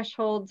corridor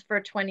thresholds for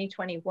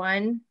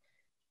 2021.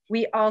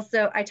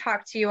 I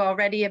talked to you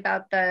already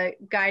about the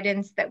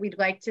guidance that we'd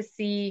like to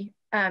see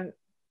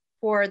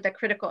for the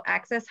critical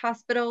access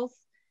hospitals.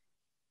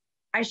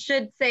 I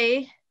should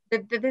say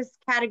that this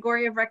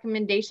category of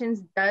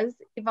recommendations does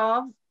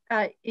involve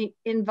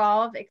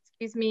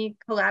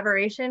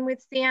collaboration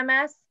with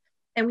CMS.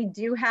 And we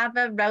do have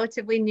a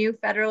relatively new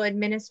federal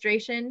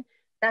administration.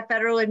 That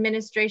federal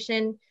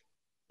administration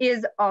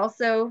is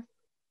also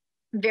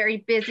very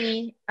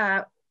busy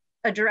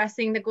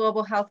addressing the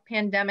global health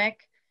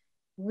pandemic.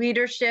 New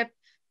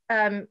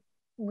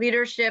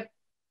leadership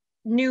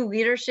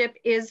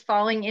is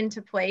falling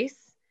into place.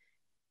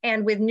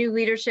 And with new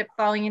leadership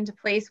falling into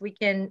place, we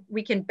can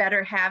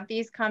better have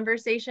these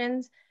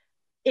conversations.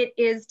 It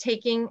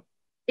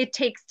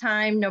takes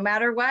time no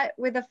matter what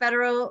with a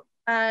federal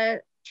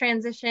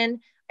transition.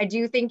 I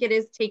do think it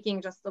is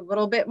taking just a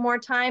little bit more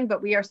time,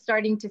 but we are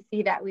starting to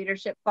see that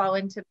leadership fall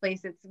into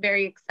place. It's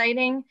very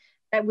exciting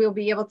that we'll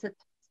be able to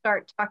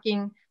start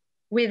talking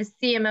with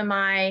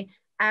CMMI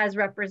as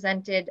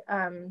represented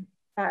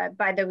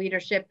by the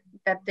leadership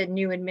that the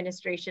new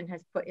administration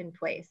has put in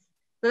place.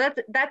 So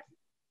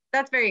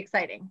that's very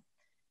exciting.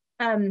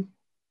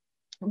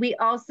 We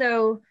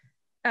also,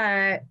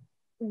 I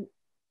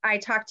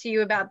talked to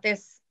you about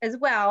this as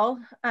well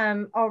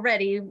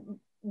already.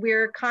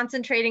 We're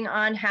concentrating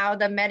on how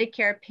the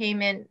Medicare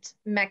payment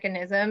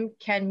mechanism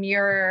can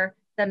mirror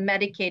the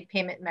Medicaid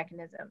payment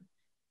mechanism.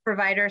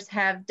 Providers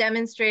have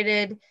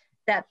demonstrated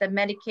that the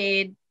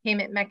Medicaid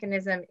payment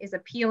mechanism is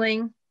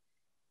appealing.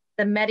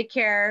 The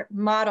Medicare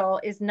model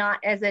is not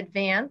as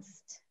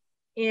advanced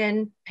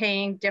in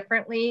paying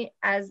differently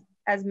as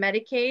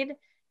Medicaid.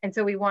 And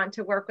so we want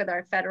to work with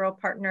our federal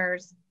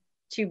partners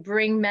to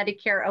bring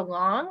Medicare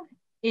along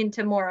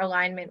into more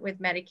alignment with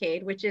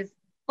Medicaid, which is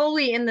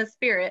fully in the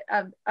spirit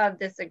of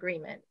this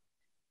agreement.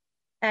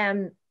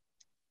 The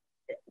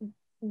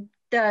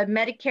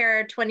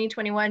Medicare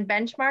 2021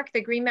 benchmark,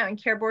 the Green Mountain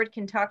Care Board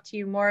can talk to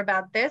you more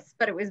about this,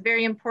 but it was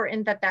very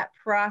important that that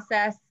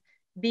process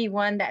be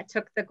one that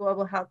took the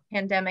global health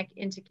pandemic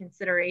into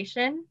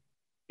consideration,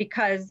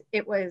 because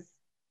it was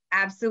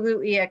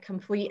absolutely a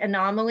complete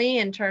anomaly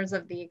in terms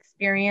of the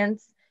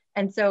experience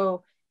and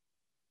so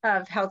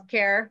of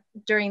healthcare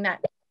during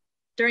that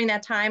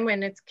time,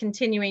 when it's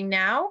continuing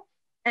now,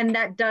 and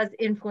that does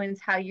influence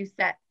how you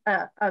set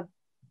a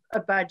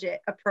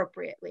budget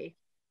appropriately.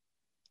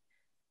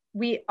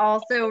 We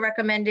also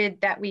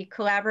recommended that we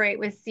collaborate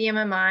with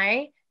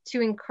CMMI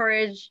to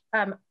encourage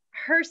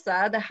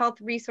HRSA, the Health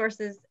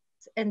Resources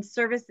and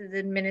Services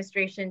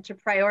Administration, to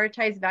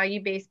prioritize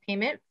value-based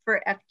payment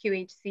for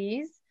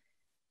FQHCs.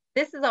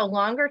 This is a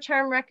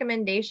longer-term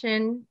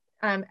recommendation,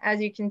 as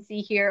you can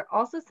see here.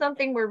 Also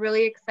something we're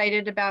really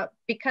excited about,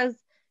 because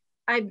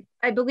I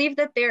believe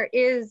that there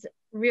is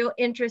real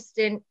interest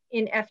in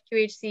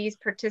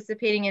FQHCs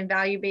participating in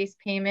value-based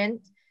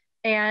payment,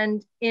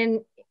 and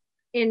in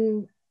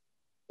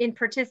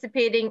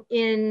participating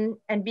in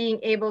and being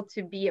able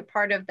to be a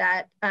part of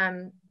that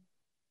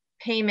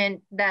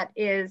payment that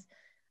is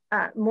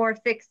more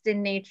fixed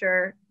in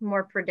nature,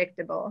 more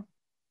predictable.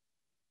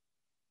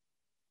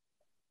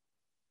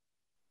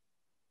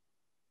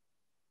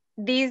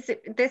 This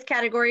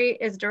category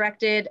is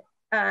directed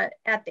at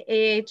the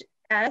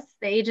AHS,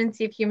 the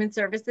Agency of Human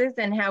Services,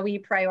 and how we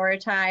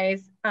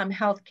prioritize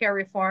healthcare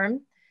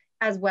reform,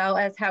 as well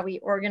as how we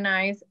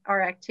organize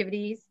our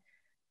activities.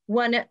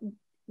 One,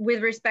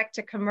 with respect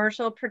to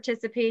commercial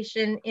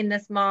participation in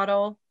this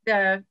model,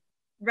 the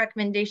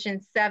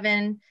recommendation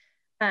 7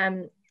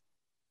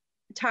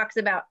 talks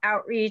about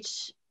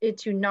outreach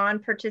to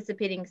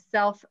non-participating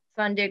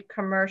self-funded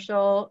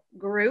commercial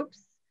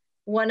groups.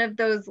 One of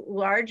those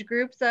large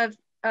groups of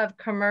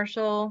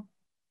commercial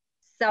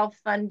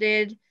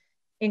self-funded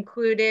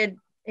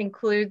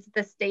includes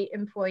the state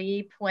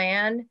employee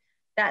plan.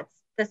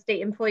 The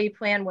state employee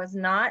plan was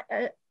not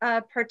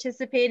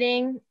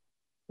participating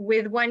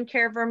with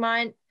OneCare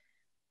Vermont.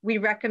 We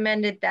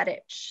recommended that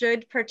it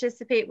should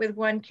participate with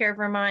OneCare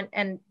Vermont,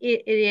 and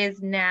it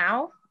is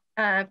now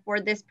for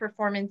this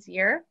performance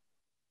year.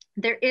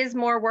 There is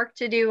more work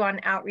to do on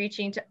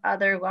outreaching to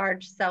other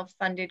large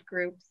self-funded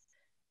groups,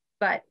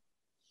 but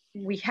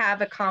we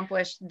have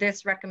accomplished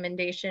this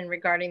recommendation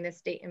regarding the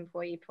state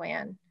employee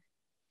plan.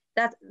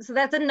 So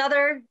that's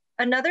another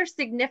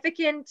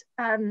significant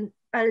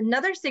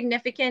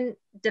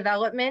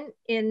development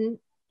in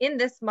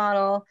this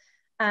model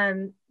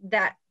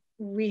that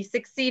we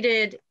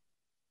succeeded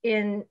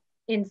in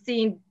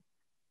seeing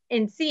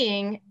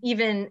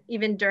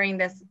even during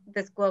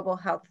this global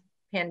health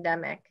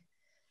pandemic.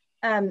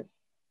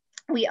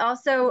 We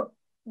also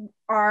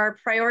are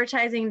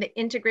prioritizing the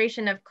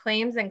integration of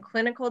claims and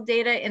clinical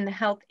data in the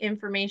health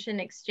information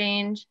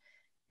exchange.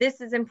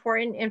 This is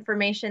important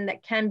information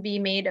that can be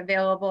made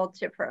available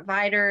to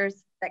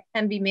providers, that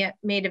can be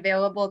made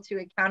available to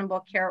accountable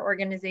care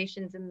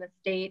organizations in the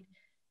state,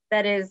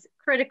 that is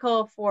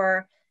critical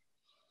for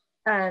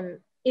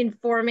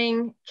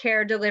informing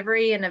care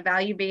delivery and a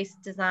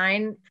value-based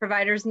design.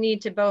 Providers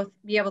need to both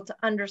be able to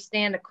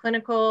understand a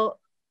clinical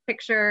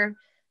picture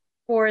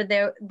for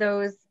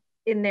those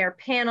in their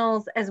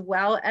panels, as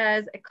well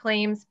as a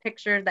claims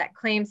picture. That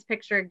claims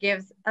picture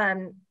gives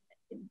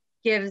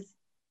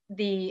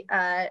the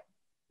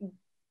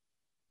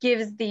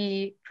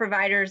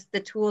providers the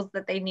tools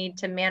that they need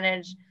to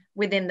manage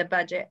within the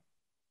budget.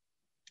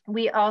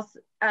 We also,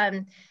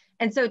 and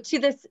so to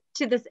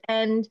this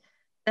end,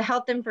 the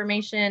health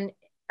information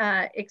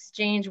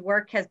exchange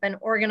work has been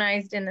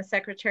organized in the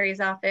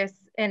Secretary's office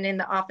and in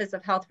the Office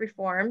of Health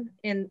Reform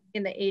in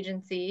the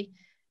agency,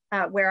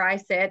 where I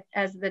sit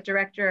as the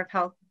Director of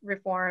Health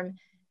Reform.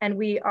 And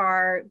we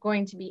are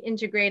going to be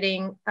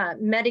integrating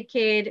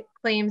Medicaid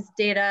claims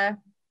data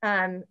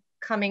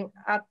coming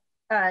up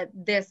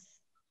this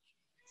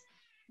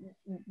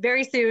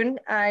very soon.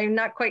 I'm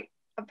not quite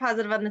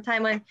positive on the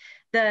timeline.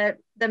 The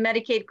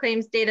Medicaid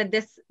claims data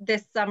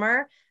this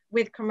summer,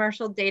 with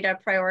commercial data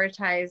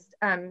prioritized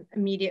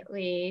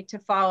immediately to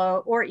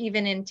follow, or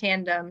even in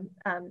tandem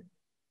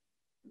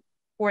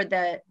for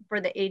the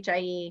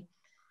HIE.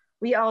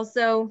 We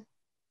also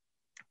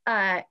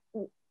are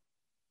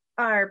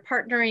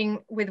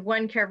partnering with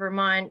OneCare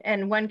Vermont,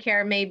 and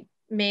OneCare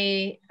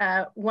may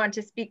want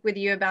to speak with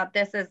you about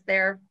this, as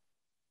they're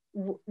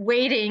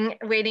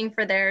waiting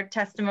for their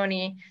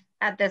testimony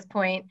at this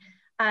point,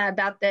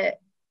 about the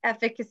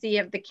efficacy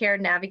of the Care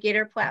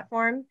Navigator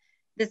platform.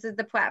 This is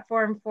the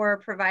platform for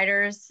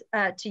providers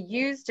to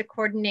use to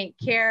coordinate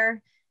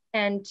care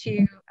and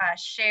to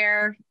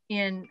share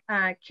in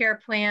care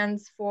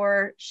plans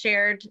for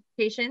shared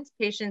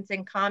patients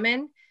in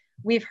common.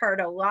 We've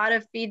heard a lot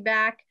of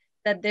feedback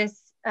that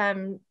this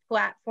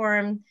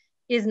platform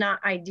is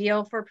not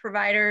ideal for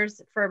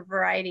providers for a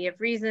variety of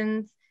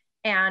reasons.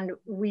 And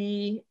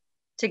we,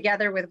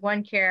 together with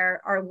OneCare,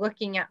 are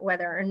looking at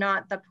whether or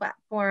not the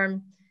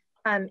platform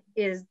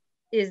is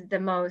the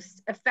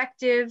most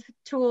effective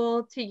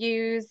tool to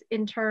use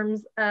in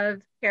terms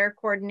of care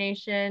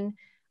coordination.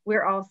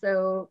 We're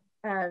also,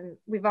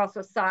 we've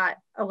also sought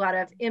a lot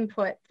of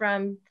input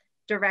from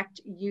direct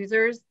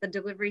users, the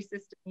delivery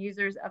system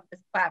users of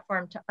this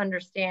platform, to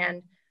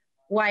understand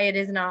why it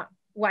is not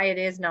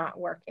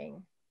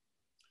working.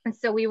 And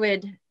so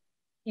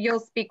you'll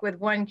speak with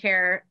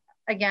OneCare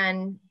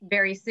again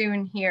very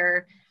soon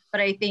here, but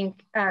I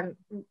think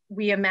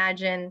we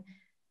imagine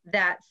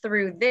that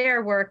through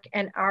their work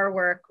and our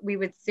work, we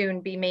would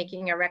soon be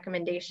making a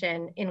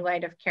recommendation in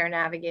light of Care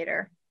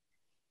Navigator.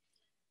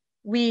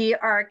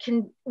 Because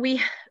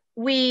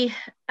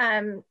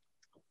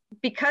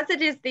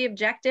it is the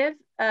objective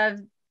of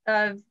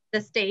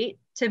the state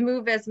to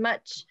move as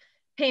much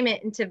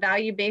payment into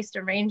value-based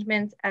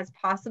arrangements as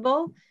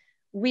possible,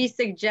 we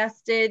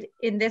suggested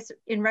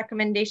in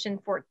recommendation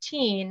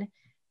 14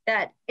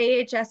 that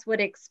AHS would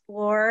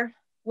explore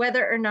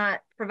whether or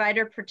not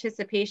provider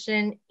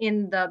participation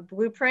in the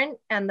blueprint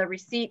and the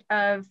receipt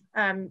of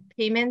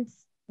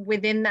payments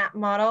within that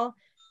model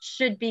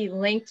should be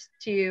linked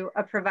to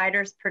a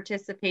provider's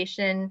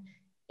participation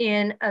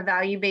in a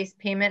value-based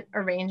payment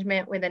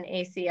arrangement with an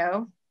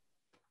ACO.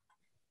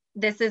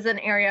 This is an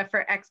area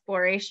for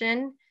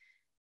exploration.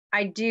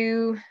 I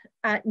do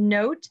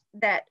note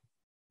that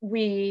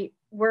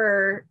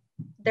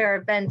there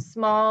have been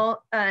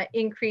small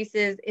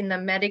increases in the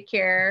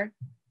Medicare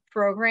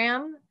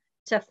program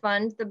to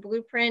fund the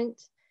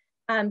blueprint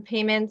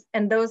payments,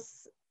 and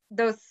those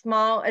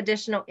small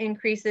additional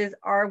increases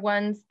are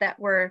ones that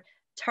were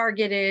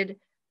targeted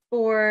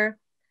for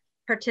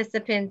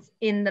participants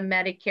in the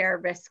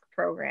Medicare risk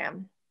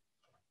program.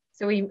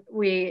 So we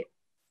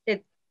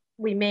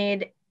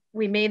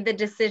made the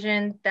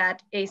decision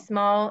that a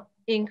small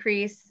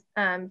increase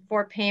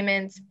for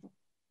payments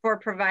for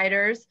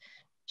providers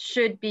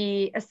should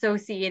be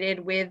associated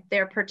with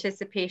their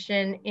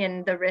participation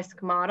in the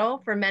risk model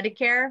for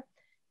Medicare.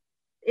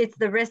 It's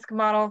the risk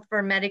model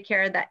for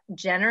Medicare that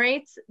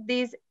generates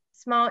these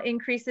small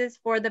increases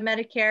for the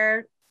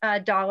Medicare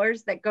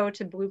dollars that go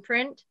to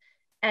Blueprint.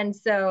 And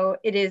so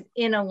it is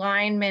in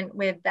alignment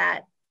with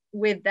that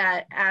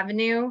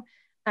avenue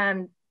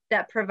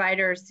that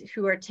providers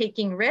who are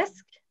taking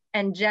risk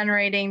and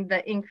generating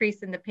the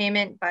increase in the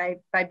payment by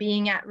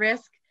being at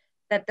risk,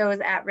 that those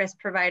at-risk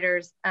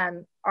providers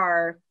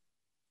are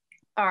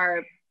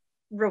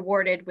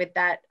rewarded with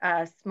that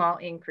small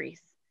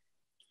increase.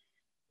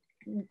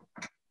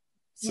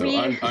 So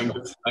I'm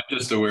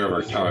just aware of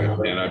our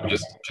time, and I'm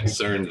just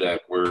concerned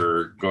that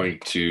we're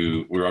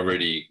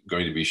already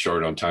going to be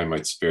short on time.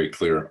 It's very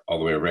clear all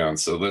the way around.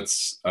 So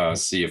let's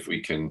see if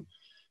we can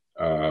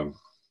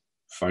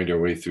find our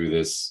way through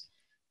this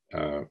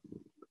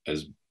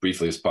as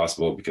briefly as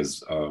possible,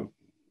 because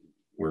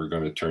we're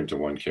going to turn to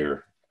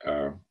OneCare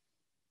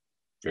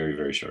very,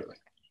 very shortly.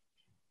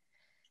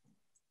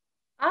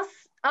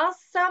 I'll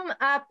sum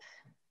up.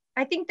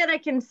 I think that I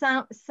can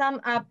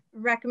sum up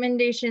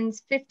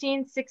recommendations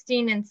 15,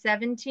 16, and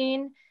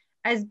 17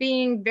 as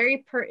being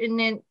very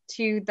pertinent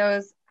to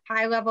those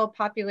high-level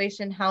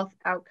population health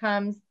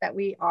outcomes that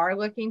we are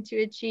looking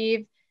to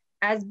achieve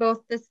as both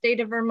the state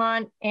of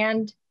Vermont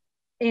and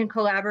in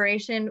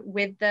collaboration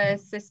with the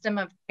system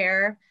of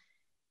care.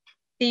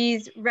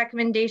 These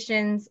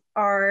recommendations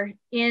are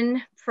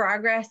in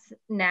progress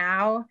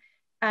now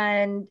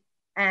and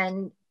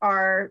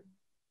are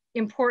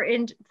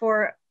important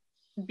for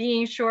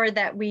being sure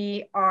that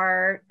we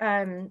are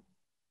in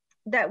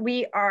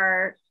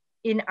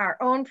our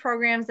own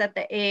programs at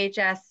the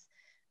AHS,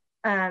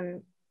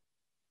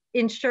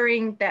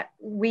 ensuring that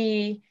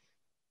we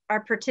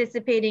are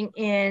participating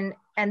in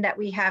and that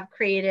we have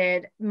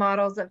created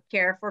models of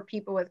care for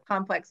people with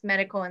complex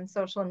medical and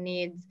social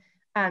needs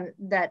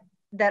that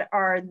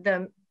are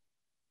the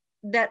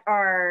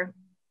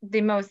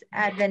most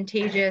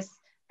advantageous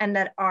and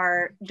that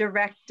are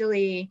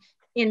directly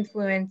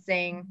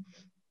influencing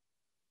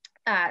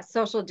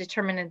social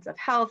determinants of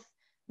health,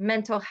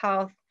 mental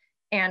health,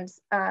 and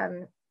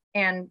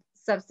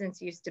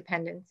substance use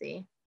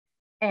dependency.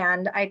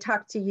 And I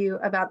talked to you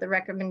about the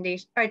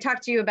recommendation. I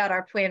talked to you about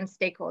our planned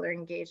stakeholder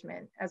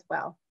engagement as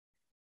well.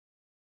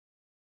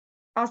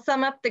 I'll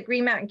sum up the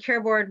Green Mountain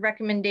Care Board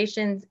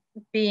recommendations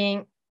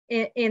being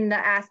in the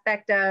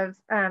aspect of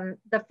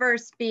the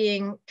first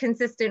being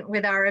consistent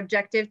with our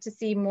objective to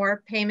see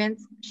more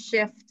payments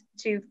shift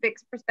to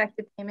fixed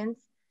prospective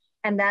payments.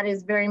 And that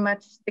is very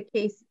much the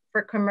case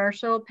for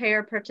commercial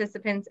payer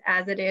participants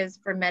as it is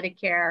for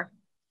Medicare.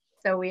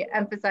 So we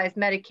emphasize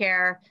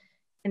Medicare.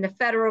 In the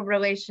federal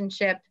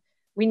relationship,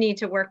 we need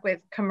to work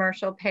with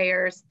commercial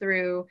payers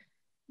through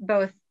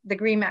both the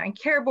Green Mountain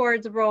Care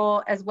Board's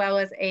role as well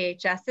as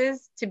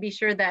AHS's to be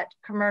sure that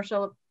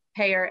commercial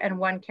payer and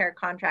OneCare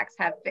contracts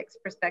have fixed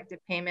prospective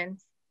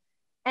payments.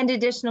 And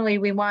additionally,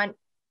 we want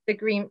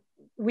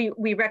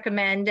we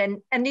recommend,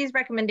 and these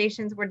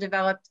recommendations were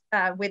developed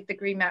with the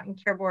Green Mountain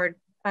Care Board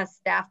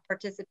staff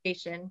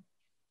participation,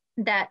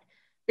 that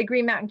the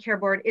Green Mountain Care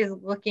Board is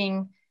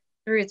looking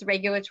through its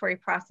regulatory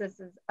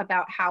processes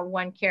about how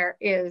OneCare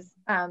is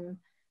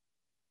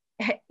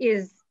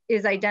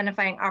is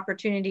identifying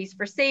opportunities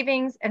for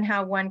savings and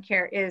how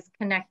OneCare is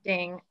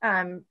connecting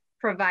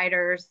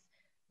providers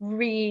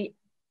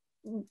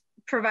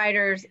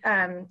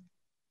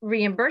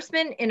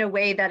reimbursement in a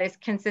way that is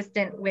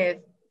consistent with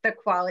the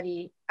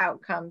quality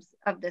outcomes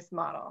of this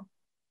model.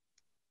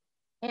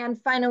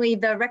 And finally,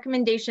 the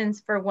recommendations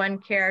for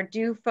OneCare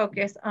do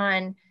focus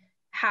on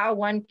how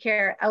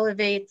OneCare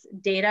elevates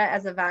data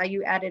as a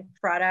value-added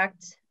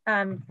product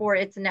for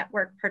its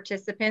network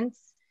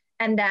participants,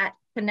 and that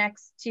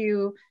connects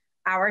to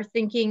our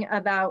thinking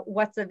about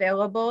what's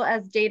available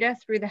as data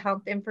through the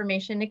Health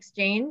Information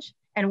Exchange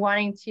and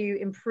wanting to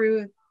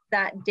improve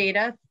that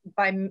data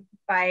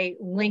by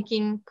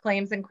linking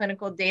claims and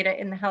clinical data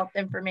in the Health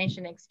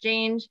Information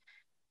Exchange.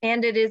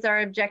 And it is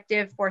our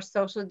objective for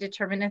social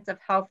determinants of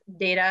health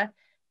data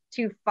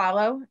to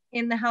follow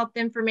in the Health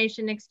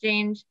Information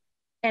Exchange,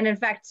 and in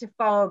fact, to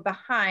follow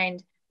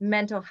behind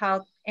mental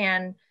health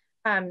and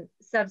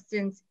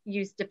substance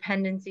use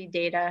dependency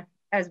data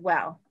as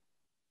well.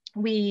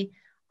 We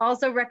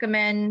also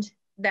recommend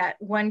that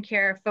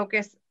OneCare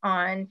focus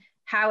on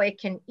how it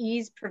can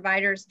ease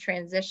providers'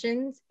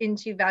 transitions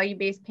into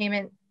value-based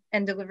payment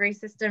and delivery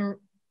system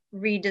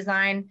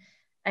redesign.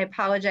 I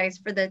apologize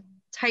for the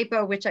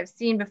typo, which I've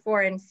seen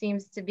before and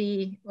seems to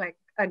be like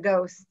a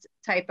ghost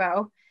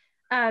typo.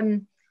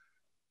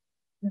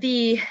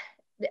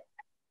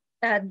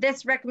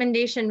 This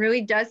recommendation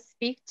really does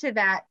speak to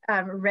that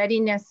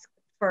readiness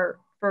for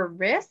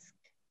risk.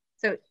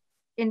 So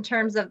in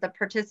terms of the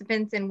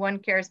participants in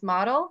OneCare's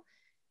model,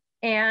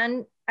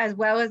 and as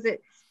well as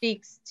it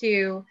speaks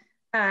to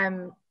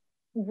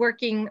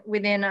working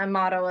within a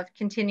model of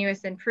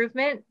continuous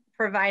improvement,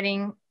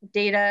 providing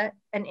data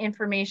and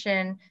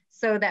information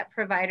so that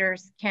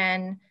providers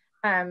can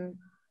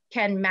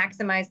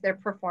maximize their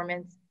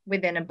performance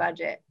within a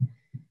budget.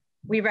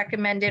 We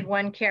recommended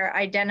OneCare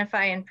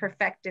identify and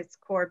perfect its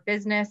core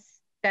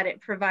business, that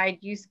it provide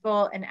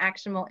useful and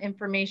actionable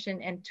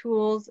information and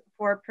tools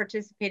for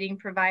participating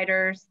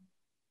providers,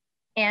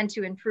 and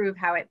to improve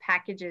how it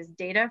packages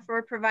data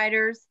for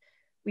providers.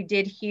 We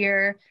did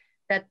hear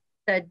that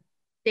the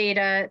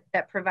data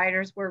that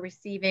providers were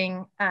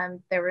receiving,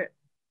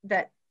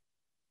 that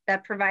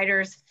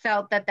providers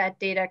felt that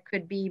data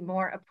could be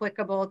more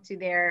applicable to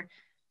their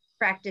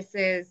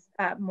practices,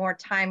 more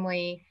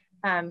timely,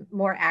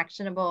 more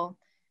actionable.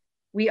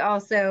 We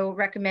also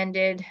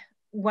recommended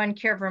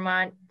OneCare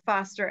Vermont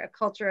foster a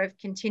culture of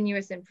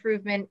continuous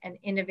improvement and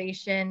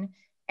innovation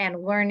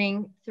and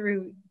learning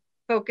through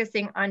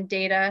focusing on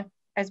data,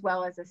 as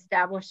well as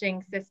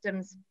establishing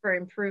systems for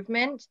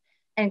improvement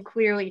and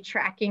clearly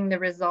tracking the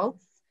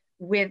results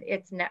with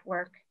its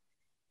network.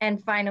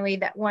 And finally,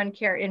 that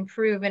OneCare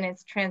improve in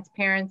its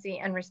transparency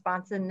and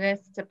responsiveness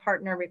to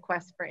partner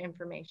requests for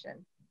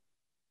information.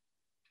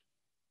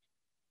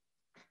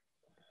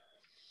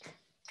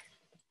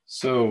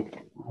 So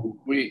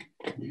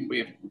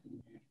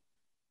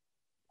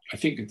I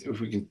think if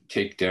we can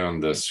take down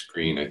the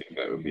screen, I think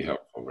that would be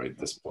helpful right at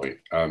this point.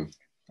 I'm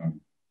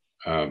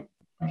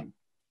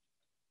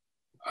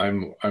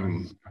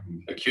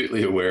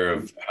acutely aware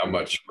of how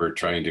much we're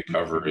trying to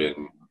cover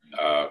in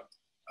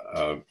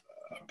a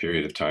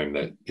period of time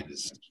that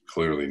is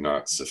clearly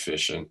not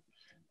sufficient,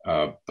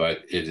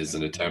 but it is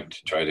an attempt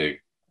to try to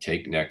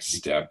take next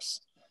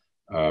steps.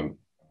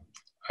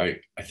 I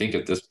think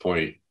at this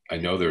point, I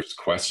know there's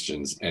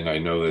questions, and I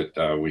know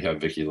that we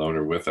have Vicki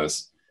Lohner with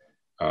us,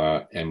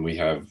 and we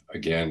have,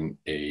 again,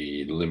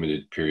 a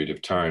limited period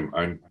of time.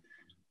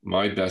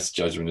 My best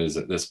judgment is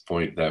at this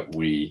point that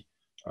we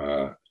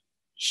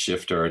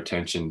shift our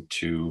attention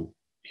to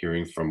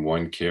hearing from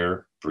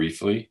OneCare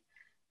briefly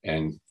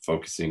and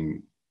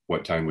focusing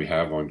what time we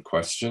have on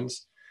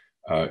questions.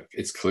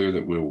 It's clear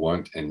that we'll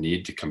want and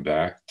need to come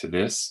back to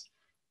this.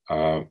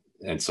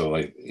 And so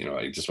I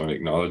just want to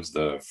acknowledge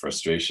the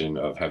frustration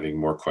of having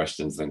more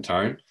questions than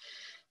time.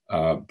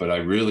 But I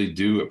really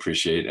do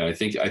appreciate, and I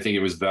think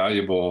it was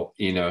valuable,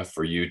 Ina,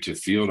 for you to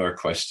field our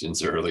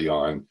questions early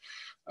on,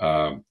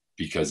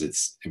 because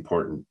it's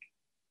important.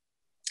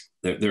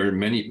 There are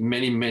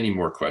many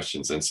more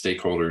questions, and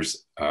stakeholders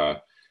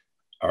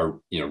are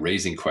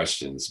raising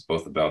questions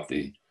both about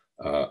the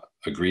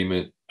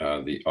agreement,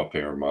 the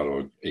all-payer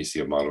model,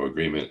 ACO model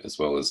agreement, as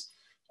well as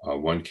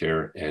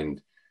OneCare,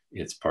 and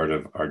it's part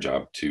of our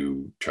job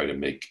to try to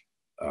make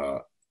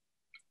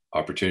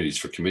opportunities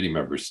for committee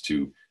members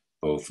to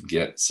both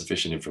get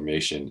sufficient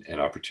information and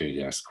opportunity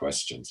to ask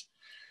questions.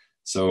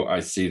 So I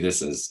see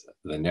this as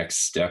the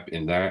next step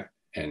in that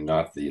and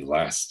not the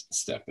last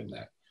step in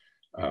that.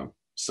 And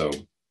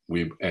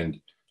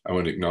I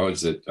want to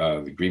acknowledge that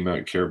the Green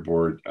Mountain Care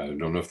Board, I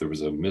don't know if there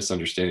was a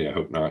misunderstanding, I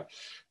hope not.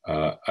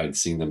 I'd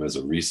seen them as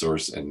a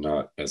resource and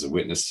not as a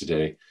witness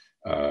today,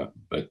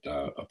 but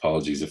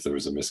apologies if there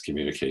was a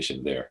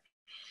miscommunication there.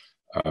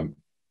 And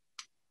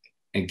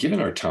given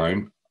our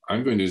time,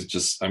 I'm going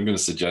to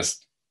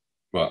suggest,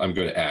 well, I'm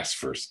going to ask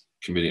first,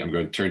 committee, I'm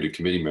going to turn to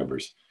committee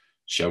members.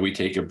 Shall we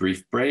take a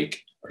brief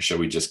break or shall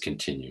we just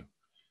continue?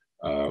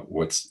 I'm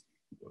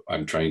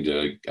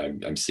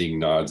seeing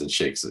nods and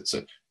shakes.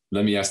 So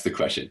let me ask the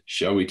question.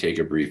 Shall we take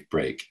a brief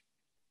break?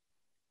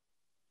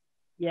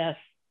 Yes.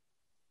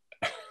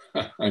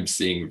 I'm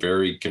seeing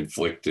very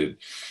conflicted.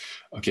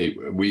 Okay,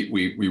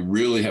 we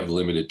really have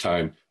limited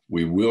time.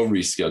 We will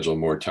reschedule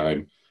more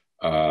time.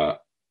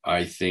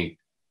 I think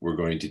we're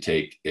going to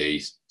take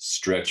a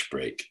stretch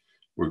break.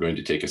 We're going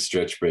to take a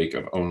stretch break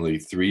of only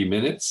 3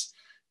 minutes,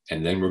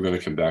 and then we're going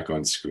to come back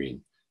on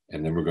screen.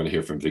 And then we're going to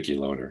hear from Vicki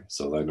Lohner.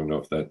 So I don't know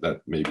if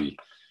that maybe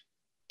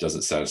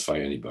doesn't satisfy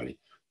anybody,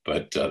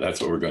 but that's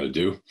what we're going to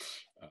do.